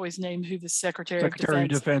almost always name who the Secretary of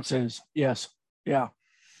Defense is. Yes. Yeah.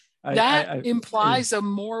 That implies a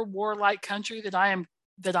more warlike country that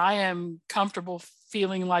I am comfortable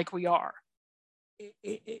feeling like we are.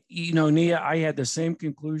 Nia, I had the same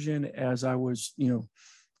conclusion as I was,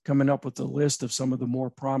 coming up with the list of some of the more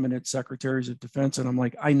prominent secretaries of defense. And I'm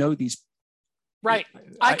like, I know these. Right.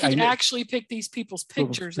 I could actually pick these people's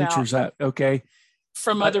pictures out. Okay.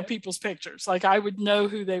 From other people's pictures. Like I would know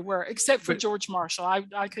who they were, except for George Marshall.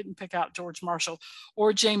 I couldn't pick out George Marshall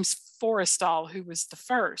or James Forrestal, who was the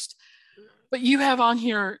first. But you have on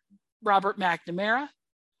here Robert McNamara.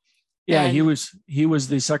 Yeah, he was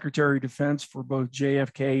the Secretary of Defense for both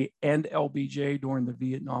JFK and LBJ during the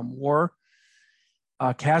Vietnam War.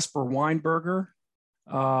 Caspar Weinberger.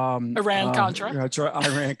 Iran-Contra. That's right,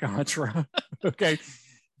 Iran-Contra. Okay.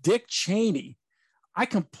 Dick Cheney. I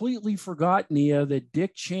completely forgot, Nia, that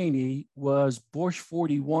Dick Cheney was Bush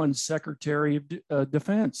 41 Secretary of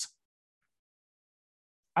Defense.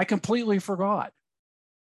 I completely forgot.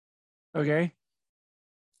 Okay.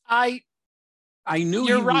 I knew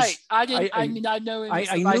you're right. I didn't. I know him as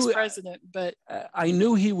the vice president, but I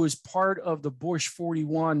knew he was part of the Bush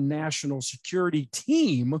 41 national security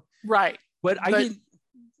team. Right. But I didn't.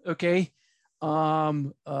 Okay.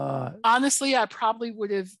 Honestly, I probably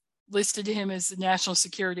would have listed him as the national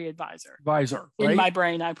security advisor. Right? In my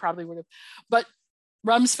brain, I probably would have. But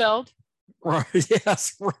Rumsfeld. Right.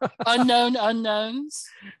 Yes. Unknown unknowns.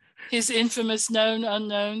 His infamous known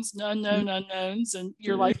unknowns, unknown unknowns, and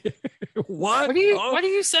you're like, what? What are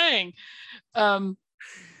you saying?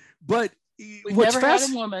 But we've never had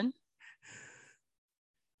a woman.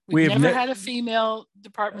 We've never had a female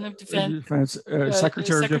Department of Defense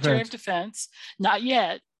Secretary of Defense. Not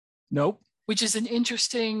yet. Nope. Which is an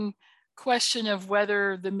interesting question of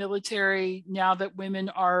whether the military, now that women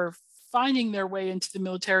are finding their way into the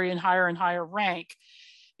military in higher and higher rank,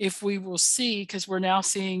 if we will see, because we're now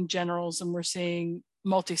seeing generals and we're seeing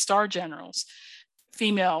multi-star generals,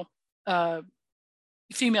 females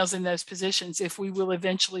in those positions, if we will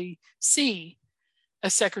eventually see a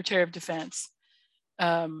Secretary of Defense.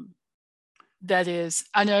 That is,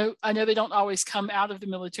 I know they don't always come out of the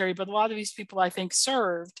military, but a lot of these people, I think,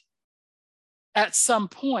 served at some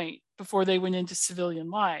point before they went into civilian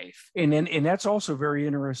life. And that's also very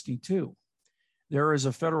interesting too. There is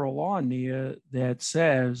a federal law, Nia, that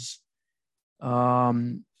says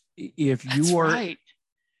if you are right,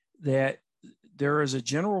 that there is a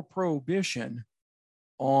general prohibition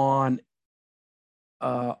on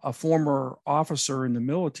a former officer in the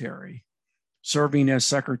military serving as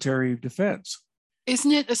Secretary of Defense.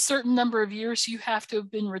 Isn't it a certain number of years you have to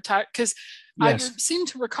have been retired? Because yes. I seem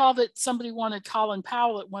to recall that somebody wanted Colin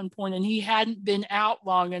Powell at one point and he hadn't been out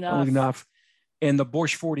long enough. And the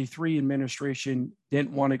Bush 43 administration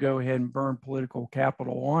didn't want to go ahead and burn political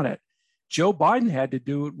capital on it. Joe Biden had to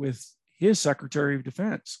do it with his Secretary of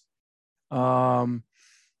Defense, who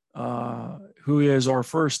is our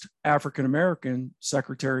first African-American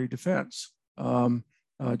Secretary of Defense,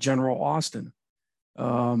 General Austin.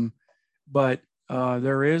 But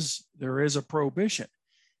there is a prohibition.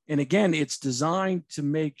 And again, it's designed to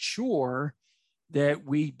make sure that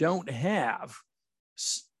we don't have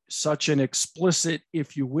such an explicit,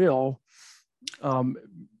 if you will,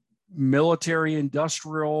 military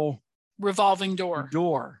industrial revolving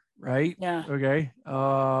door, right? Yeah. Okay.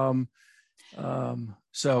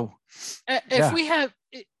 So if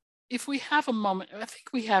we have a moment, I think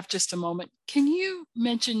we have just a moment. Can you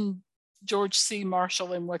mention George C.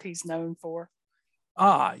 Marshall and what he's known for?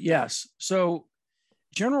 Yes. So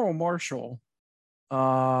General Marshall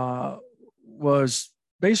was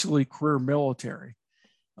basically career military.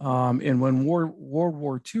 And when World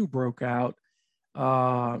War II broke out,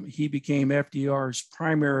 he became FDR's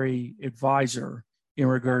primary advisor in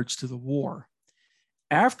regards to the war.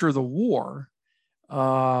 After the war,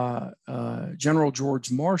 General George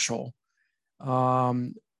Marshall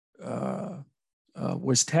was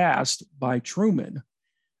tasked by Truman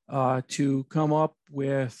to come up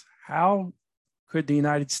with how could the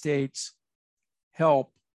United States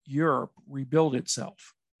help Europe rebuild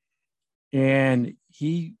itself. And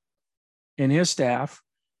he and his staff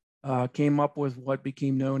came up with what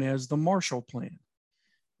became known as the Marshall Plan,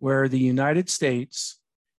 where the United States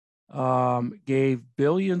gave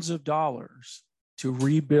billions of dollars to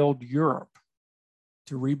rebuild Europe,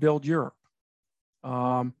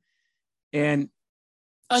 and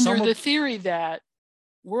under the theory that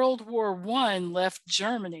World War One left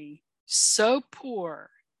Germany so poor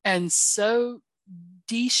and so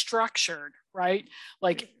destructured, right?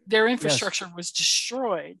 Like their infrastructure was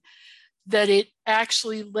destroyed, that it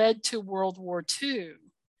actually led to World War II.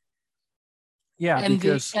 Yeah, and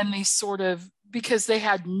these sort of, because they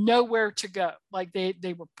had nowhere to go. Like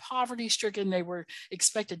they were poverty stricken. They were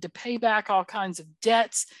expected to pay back all kinds of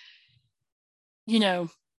debts.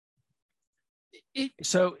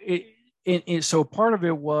 So part of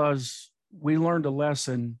it was we learned a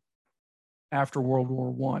lesson after World War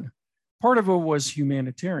One. Part of it was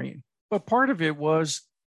humanitarian, but part of it was,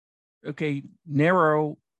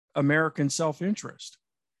 narrow American self-interest.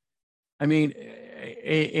 I mean,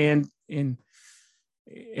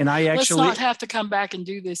 and I actually, let's not have to come back and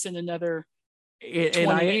do this in another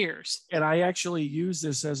 20 years. And I actually use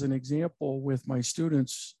this as an example with my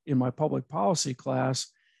students in my public policy class.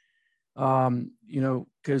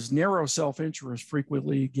 Because narrow self-interest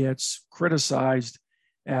frequently gets criticized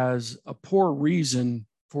as a poor reason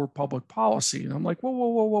for public policy. And I'm like,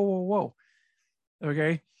 whoa.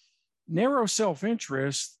 Okay. Narrow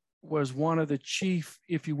self-interest was one of the chief,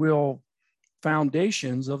 if you will,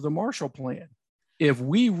 foundations of the Marshall Plan. If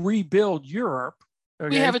we rebuild Europe,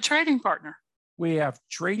 we have a trading partner. We have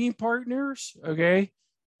trading partners. Okay.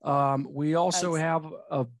 We also have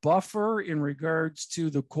a buffer in regards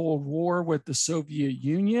to the Cold War with the Soviet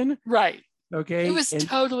Union. Right. Okay. It was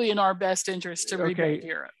totally in our best interest to rebuild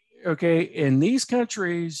Europe. Okay. And these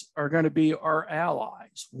countries are going to be our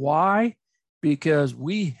allies. Why? Because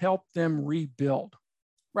we help them rebuild.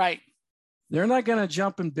 Right. They're not going to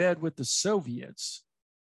jump in bed with the Soviets.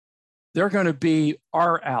 They're going to be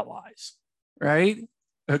our allies. Right.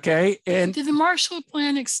 Okay. And did the Marshall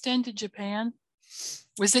Plan extend to Japan?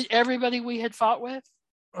 Was it everybody we had fought with?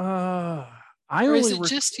 Or is it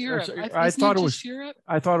just Europe? I thought it was Europe.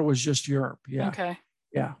 I thought it was just Europe. Yeah. Okay.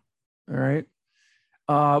 Yeah. All right.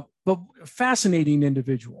 But fascinating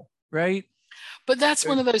individual, right? But that's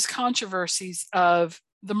one of those controversies of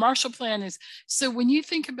the Marshall Plan is, so when you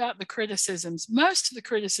think about the criticisms, most of the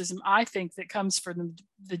criticism I think that comes from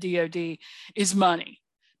the DOD is money.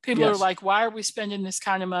 People are like, why are we spending this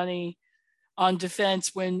kind of money on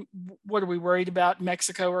defense when, what are we worried about,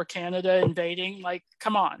 Mexico or Canada invading? Like,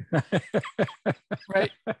 come on.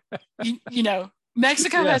 Right?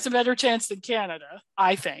 Mexico has a better chance than Canada,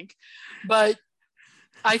 I think. But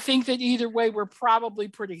I think that either way, we're probably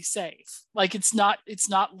pretty safe. Like it's not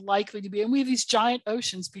likely to be. And we have these giant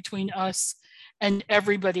oceans between us and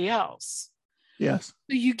everybody else. Yes.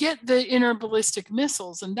 So you get the interballistic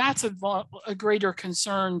missiles, and that's a greater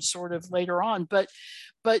concern sort of later on. But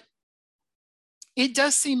it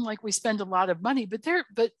does seem like we spend a lot of money. But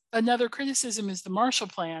another criticism is the Marshall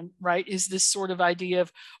Plan, right? Is this sort of idea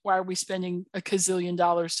of why are we spending $1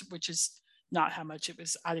 gazillion, which is not how much it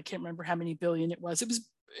was. I can't remember how many billion it was. It was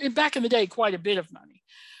back in the day quite a bit of money.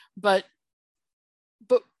 But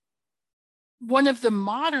one of the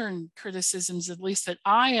modern criticisms, at least that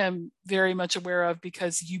I am very much aware of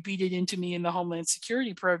because you beat it into me in the Homeland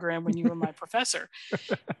Security program when you were my professor,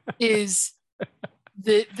 is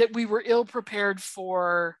that we were ill prepared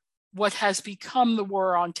for what has become the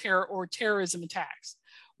war on terror or terrorism attacks.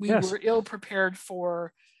 We were ill prepared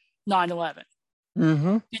for 9/11.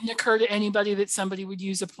 Mm-hmm. Didn't occur to anybody that somebody would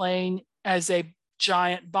use a plane as a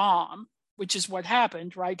giant bomb, which is what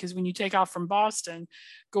happened, right? Because when you take off from Boston,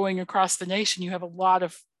 going across the nation, you have a lot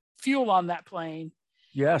of fuel on that plane.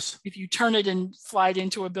 Yes. If you turn it and fly it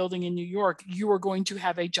into a building in New York, you are going to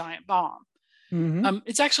have a giant bomb. Mm-hmm.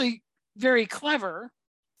 It's actually very clever.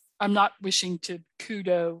 I'm not wishing to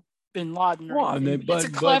kudo bin Laden. It's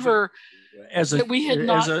a clever as we had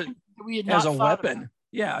not as a weapon.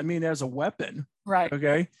 Yeah, I mean, as a weapon. Right.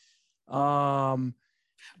 Okay.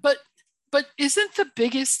 But isn't the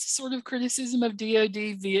biggest sort of criticism of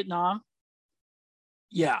DOD Vietnam?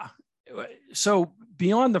 Yeah. So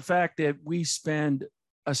beyond the fact that we spend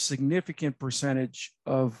a significant percentage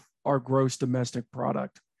of our gross domestic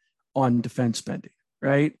product on defense spending,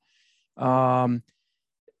 right?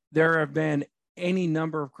 There have been any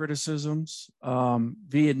number of criticisms,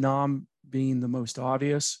 Vietnam being the most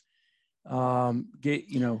obvious. Do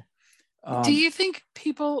you think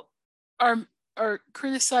people are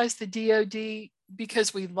criticize the DOD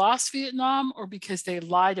because we lost Vietnam or because they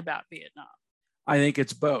lied about Vietnam? I think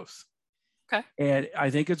it's both. Okay. And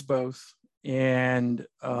I think it's both. And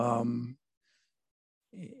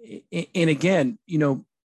again,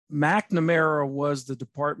 McNamara was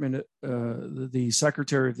the the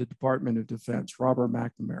Secretary of the Department of Defense, Robert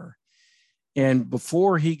McNamara. And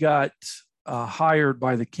before he got hired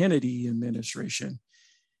by the Kennedy administration,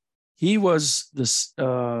 He was the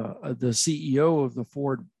CEO of the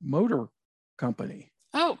Ford Motor Company.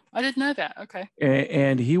 Oh, I didn't know that. Okay.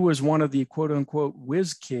 And he was one of the quote unquote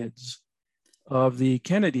whiz kids of the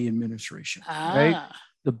Kennedy administration, right?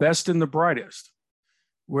 The best and the brightest.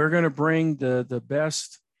 We're going to bring the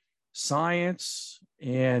best science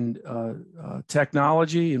and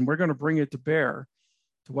technology, and we're going to bring it to bear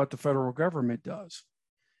to what the federal government does.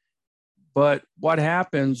 But what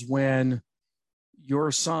happens when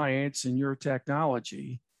your science and your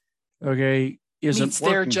technology, okay, isn't meets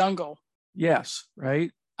their jungle? Yes,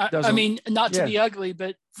 right. I mean, not to be ugly,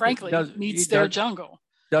 but frankly, meets their jungle.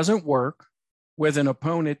 Doesn't work with an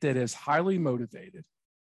opponent that is highly motivated,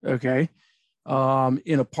 okay,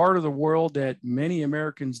 in a part of the world that many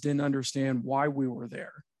Americans didn't understand why we were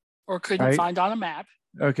there. Or couldn't find on a map.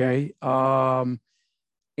 Okay.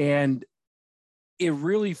 And it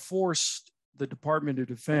really forced the Department of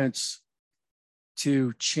Defense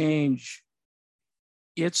to change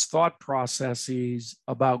its thought processes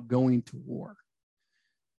about going to war.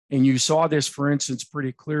 And you saw this, for instance,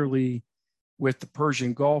 pretty clearly with the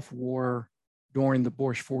Persian Gulf War during the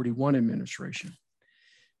Bush 41 administration,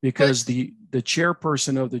 because the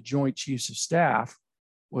chairperson of the Joint Chiefs of Staff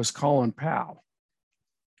was Colin Powell,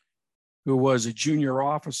 who was a junior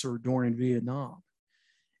officer during Vietnam.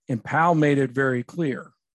 And Powell made it very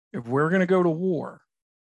clear, if we're going to go to war,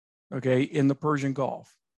 okay, in the Persian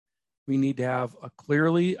Gulf, we need to have a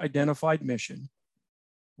clearly identified mission.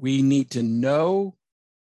 We need to know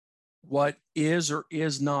what is or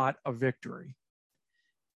is not a victory.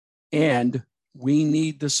 And we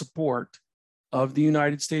need the support of the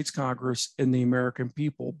United States Congress and the American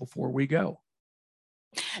people before we go.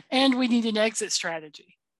 And we need an exit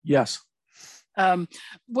strategy. Yes.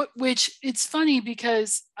 Which it's funny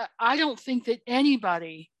because I don't think that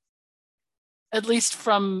anybody, at least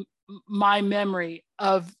from my memory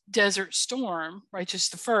of Desert Storm, right,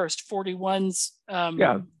 just the first 41's.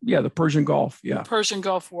 The Persian Gulf. Yeah. The Persian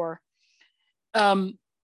Gulf War.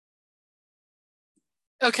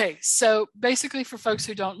 Okay, so basically for folks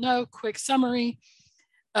who don't know, quick summary,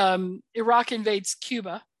 Iraq invades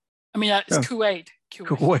Cuba. I mean, it's Kuwait.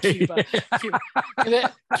 Cuba.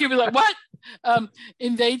 Cuba like, what?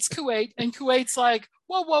 Invades Kuwait, and Kuwait's like,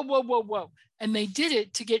 whoa. And they did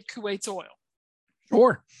it to get Kuwait's oil.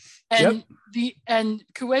 Sure. And and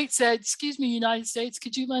Kuwait said, excuse me, United States,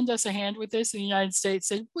 could you lend us a hand with this? And the United States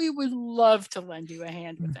said, we would love to lend you a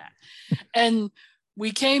hand with that. And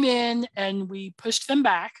we came in and we pushed them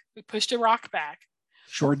back. We pushed Iraq back.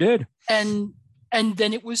 Sure did. And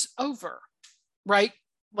then it was over, right?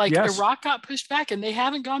 Like Iraq got pushed back and they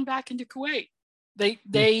haven't gone back into Kuwait. They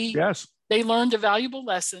learned a valuable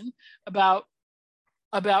lesson about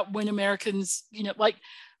when Americans,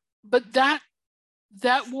 but that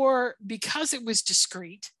war, because it was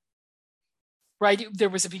discrete, right? There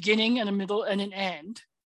was a beginning and a middle and an end.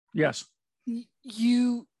 Yes.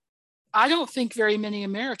 I don't think very many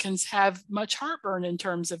Americans have much heartburn in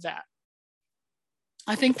terms of that.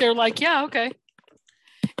 I think they're like, yeah, okay.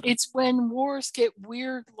 It's when wars get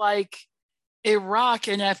weird, like Iraq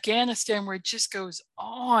and Afghanistan, where it just goes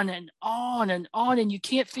on and on and on, and you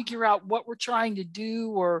can't figure out what we're trying to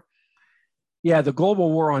do. Or the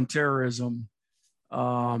global war on terrorism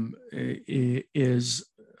is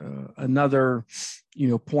another,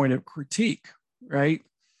 point of critique, right?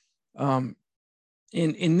 And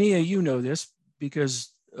Nia, you know this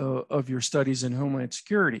because of your studies in Homeland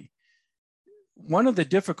Security. One of the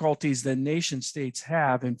difficulties that nation states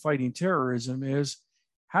have in fighting terrorism is,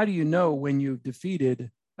 how do you know when you've defeated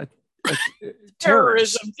a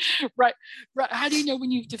terrorism? Right. How do you know when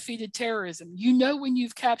you've defeated terrorism? You know when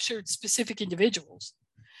you've captured specific individuals,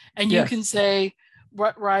 and you can say,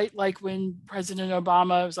 right, like when President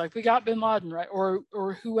Obama was like, we got bin Laden, right, or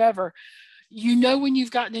whoever. You know when you've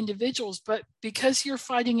gotten individuals, but because you're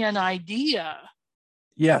fighting an idea,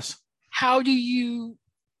 how do you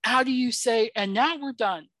say, and now we're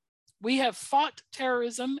done? We have fought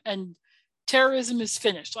terrorism and terrorism is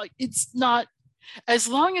finished. Like, it's not, as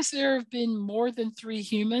long as there have been more than 3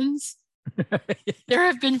 humans, there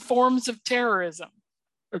have been forms of terrorism.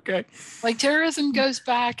 Okay. Like, terrorism goes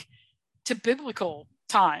back to biblical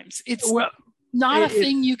times. It's not a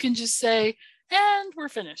thing you can just say, and we're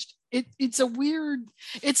finished. It's a weird,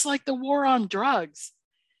 it's like the war on drugs.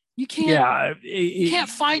 You can't, you can't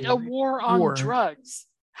fight a war on drugs.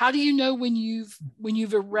 How do you know when you've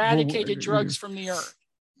eradicated drugs from the earth?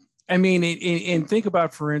 I mean, and think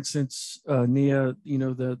about, for instance, Nia,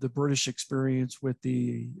 the British experience with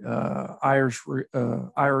the Irish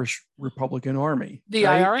Republican Army. The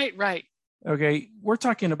IRA, right. Okay, we're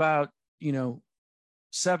talking about,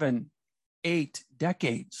 7, 8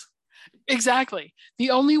 decades. Exactly.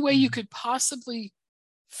 The only way you could possibly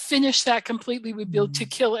finish that completely would be to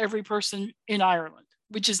kill every person in Ireland,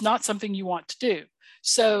 which is not something you want to do.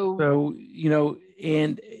 So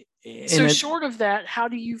short of that, how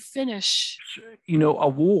do you finish, a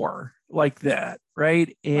war like that,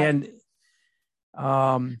 right? And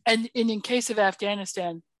and in case of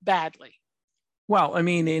Afghanistan, badly. Well, I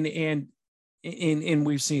mean, and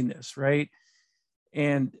we've seen this, right?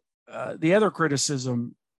 And the other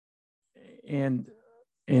criticism, and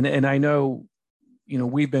I know,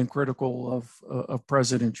 we've been critical of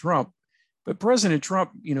President Trump, but President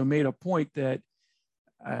Trump, made a point that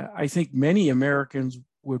I think many Americans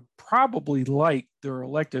would probably like their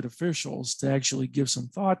elected officials to actually give some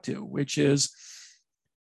thought to, which is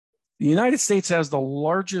the United States has the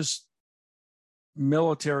largest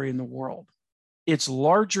military in the world. It's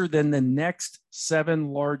larger than the next 7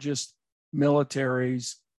 largest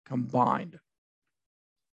militaries combined.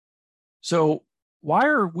 So why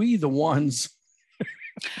are we the ones?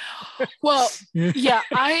 Well, yeah,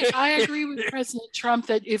 I agree with President Trump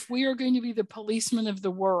that if we are going to be the policemen of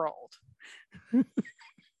the world,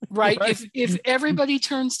 right? If everybody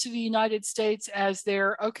turns to the United States as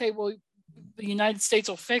their, okay, well, the United States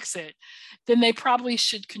will fix it, then they probably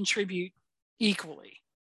should contribute equally.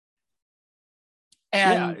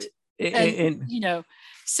 And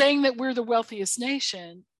saying that we're the wealthiest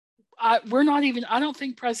nation, I don't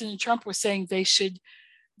think President Trump was saying they should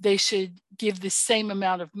give the same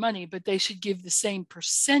amount of money, but they should give the same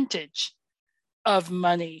percentage of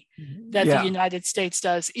money that the United States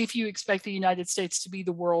does, if you expect the United States to be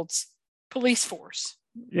the world's police force.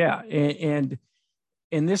 Yeah.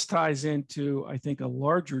 And this ties into, I think, a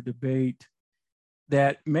larger debate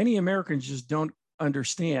that many Americans just don't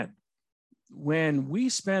understand. When we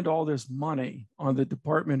spend all this money on the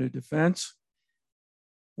Department of Defense,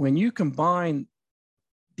 when you combine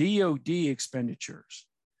DOD expenditures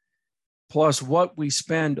plus what we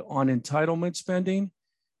spend on entitlement spending,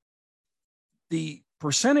 the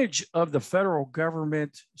percentage of the federal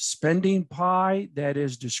government spending pie that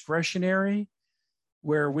is discretionary,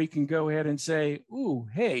 where we can go ahead and say, ooh,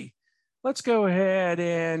 hey, let's go ahead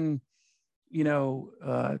and,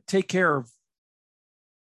 take care of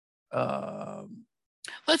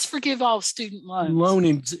let's forgive all student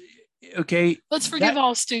loans. Okay. Let's forgive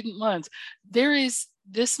all student loans. There is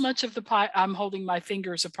this much of the pie. I'm holding my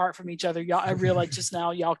fingers apart from each other. Y'all, I realize just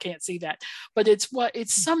now y'all can't see that, but it's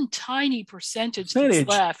some tiny percentage that's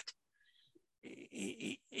left.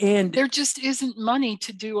 And there just isn't money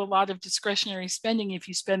to do a lot of discretionary spending if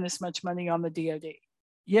you spend this much money on the DOD.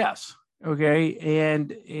 Yes. Okay.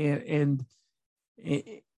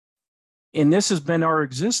 And this has been our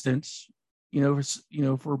existence,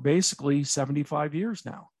 for basically 75 years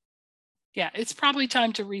now. Yeah, it's probably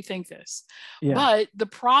time to rethink this. Yeah. But the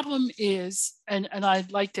problem is, and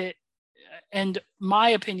I'd like to end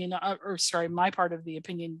my opinion, my part of the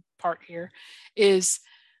opinion part here is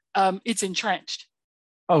it's entrenched.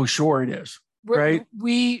 Oh, sure it is. Right.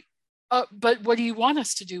 But what do you want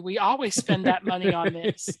us to do? We always spend that money on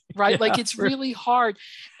this, right? Like it's really hard.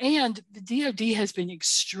 And the DOD has been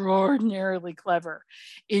extraordinarily clever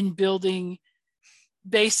in building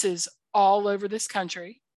bases all over this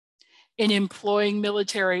country, in employing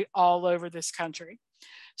military all over this country,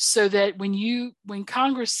 so that when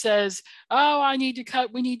Congress says, oh, we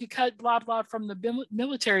need to cut blah, blah from the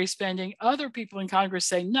military spending, other people in Congress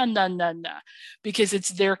say, no, because it's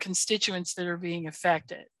their constituents that are being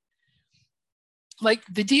affected. Like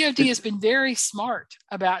the DOD has been very smart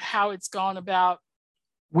about how it's gone about.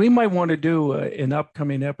 We might want to do an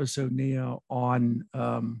upcoming episode, Nia, on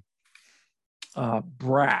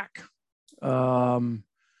BRAC,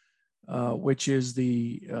 which is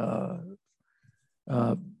the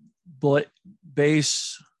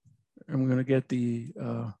base. I'm going to get the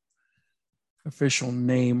official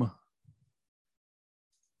name.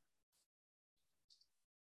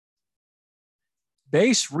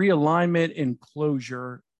 Base realignment and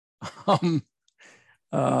closure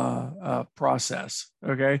process.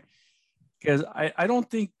 Okay, because I don't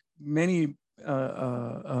think many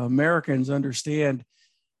Americans understand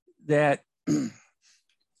that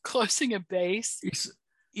closing a base.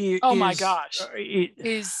 My gosh!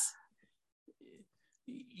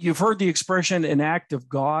 You've heard the expression "an act of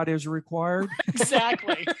God is required."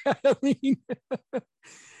 Exactly. I mean.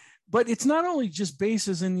 But it's not only just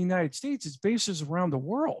bases in the United States, it's bases around the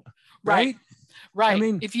world, right? Right. I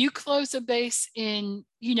mean, if you close a base in,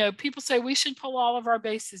 people say we should pull all of our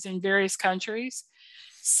bases in various countries.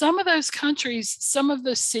 Some of those countries, some of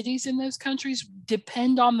the cities in those countries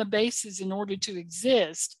depend on the bases in order to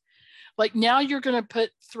exist. Like now you're going to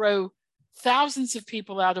throw thousands of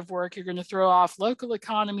people out of work. You're going to throw off local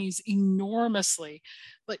economies enormously.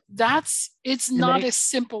 But it's not as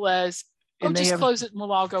simple as, just close it and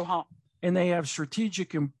we'll all go home. And they have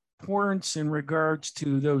strategic importance in regards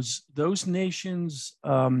to those nations'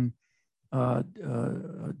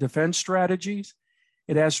 defense strategies.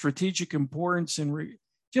 It has strategic importance in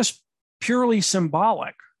just purely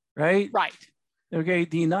symbolic, right? Right. Okay.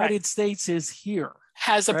 The United States is here.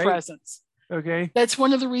 Has a presence. Okay. That's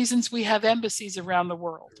one of the reasons we have embassies around the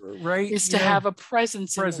world. Right. Is to have a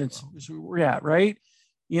presence. Yeah. Right.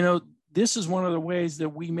 You know, this is one of the ways that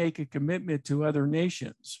we make a commitment to other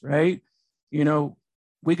nations, right? You know,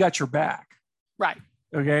 we got your back. Right.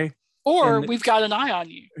 Okay. Or we've got an eye on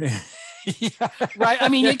you. Yeah. Right. I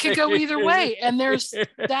mean, it could go either way. And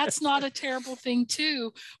that's not a terrible thing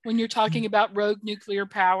too, when you're talking about rogue nuclear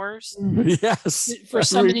powers. Yes. For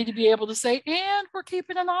somebody to be able to say, and we're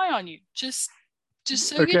keeping an eye on you, just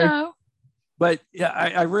so you know. But yeah,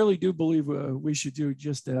 I really do believe we should do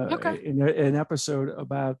just an episode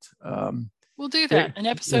about. We'll do that. An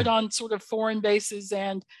episode on sort of foreign bases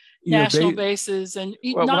and national bases, and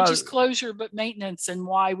not just closure, but maintenance, and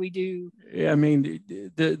why we do. Yeah, I mean,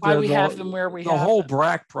 why we have them where we have them. The whole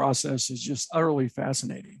BRAC process is just utterly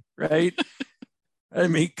fascinating, right? I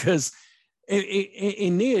mean, because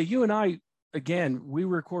in Nia, you and I, again, we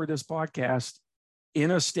record this podcast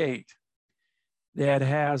in a state that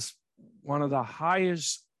has one of the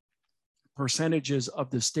highest percentages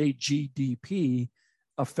of the state GDP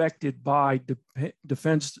affected by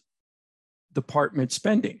Defense Department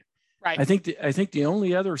spending. Right. I think the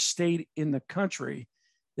only other state in the country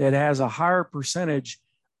that has a higher percentage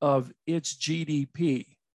of its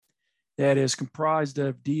GDP that is comprised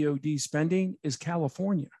of DoD spending is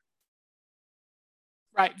California.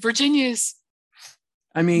 Right. Virginia's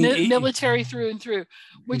military through and through,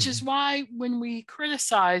 which is why when we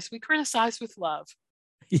criticize with love.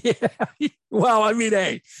 Yeah. Well, I mean,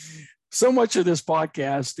 hey, so much of this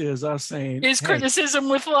podcast is us saying criticism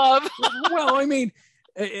with love. Well, I mean,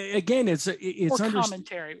 again, it's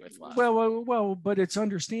commentary with love. Well, but it's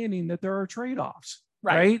understanding that there are trade-offs,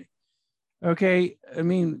 right? Okay. I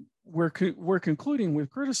mean, we're concluding with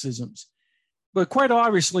criticisms, but quite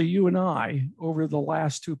obviously, you and I, over the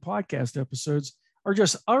last 2 podcast episodes, are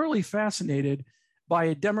just utterly fascinated by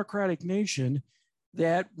a democratic nation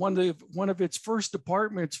that one of its first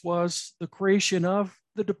departments was the creation of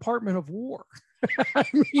the Department of War. I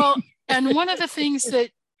mean, well, and one of the things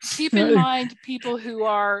that keep in mind, people who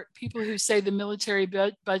say the military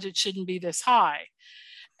budget shouldn't be this high,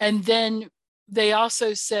 and then they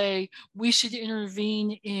also say we should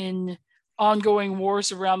intervene in ongoing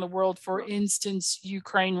wars around the world, for instance,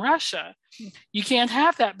 Ukraine, Russia. You can't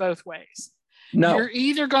have that both ways. No. You're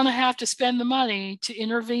either going to have to spend the money to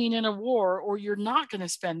intervene in a war, or you're not going to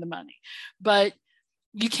spend the money. But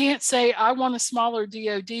you can't say, I want a smaller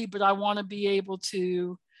DoD, but I want to be able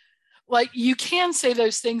to, you can say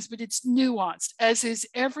those things, but it's nuanced, as is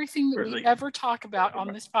everything that we ever talk about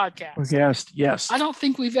on this podcast. Yes. I don't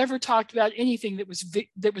think we've ever talked about anything that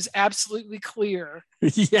was absolutely clear.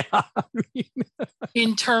 Yeah.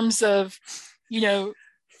 In terms of,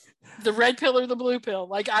 the red pill or the blue pill.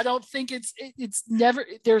 I don't think it's never,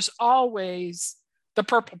 there's always the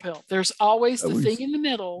purple pill. There's always the thing in the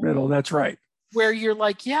middle. That's right. Where you're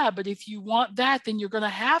like, yeah, but if you want that, then you're going to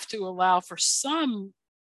have to allow for some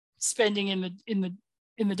spending in the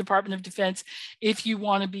Department of Defense if you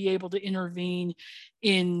want to be able to intervene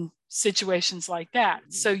in situations like that.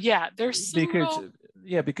 So yeah, there's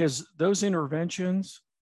because those interventions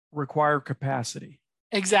require capacity.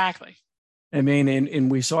 Exactly. I mean,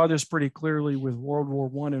 and we saw this pretty clearly with World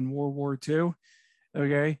War I and World War II.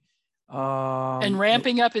 Okay. And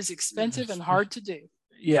ramping up is expensive and hard to do.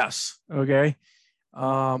 Yes. Okay.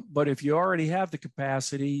 But if you already have the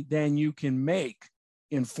capacity, then you can make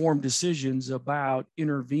informed decisions about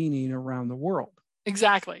intervening around the world.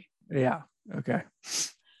 Exactly. Yeah. Okay.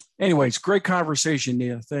 Anyways, great conversation,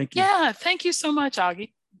 Nia. Thank you. Yeah. Thank you so much,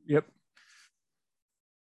 Augie. Yep.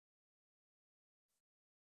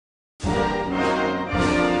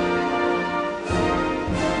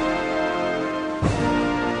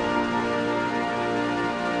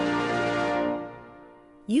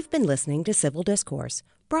 You've been listening to Civil Discourse,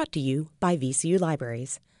 brought to you by VCU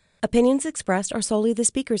Libraries. Opinions expressed are solely the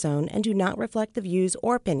speaker's own and do not reflect the views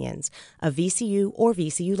or opinions of VCU or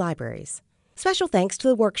VCU Libraries. Special thanks to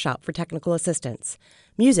the Workshop for Technical Assistance.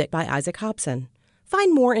 Music by Isaac Hobson.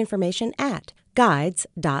 Find more information at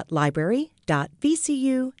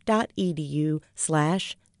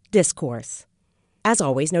guides.library.vcu.edu/discourse. As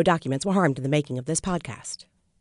always, no documents were harmed in the making of this podcast.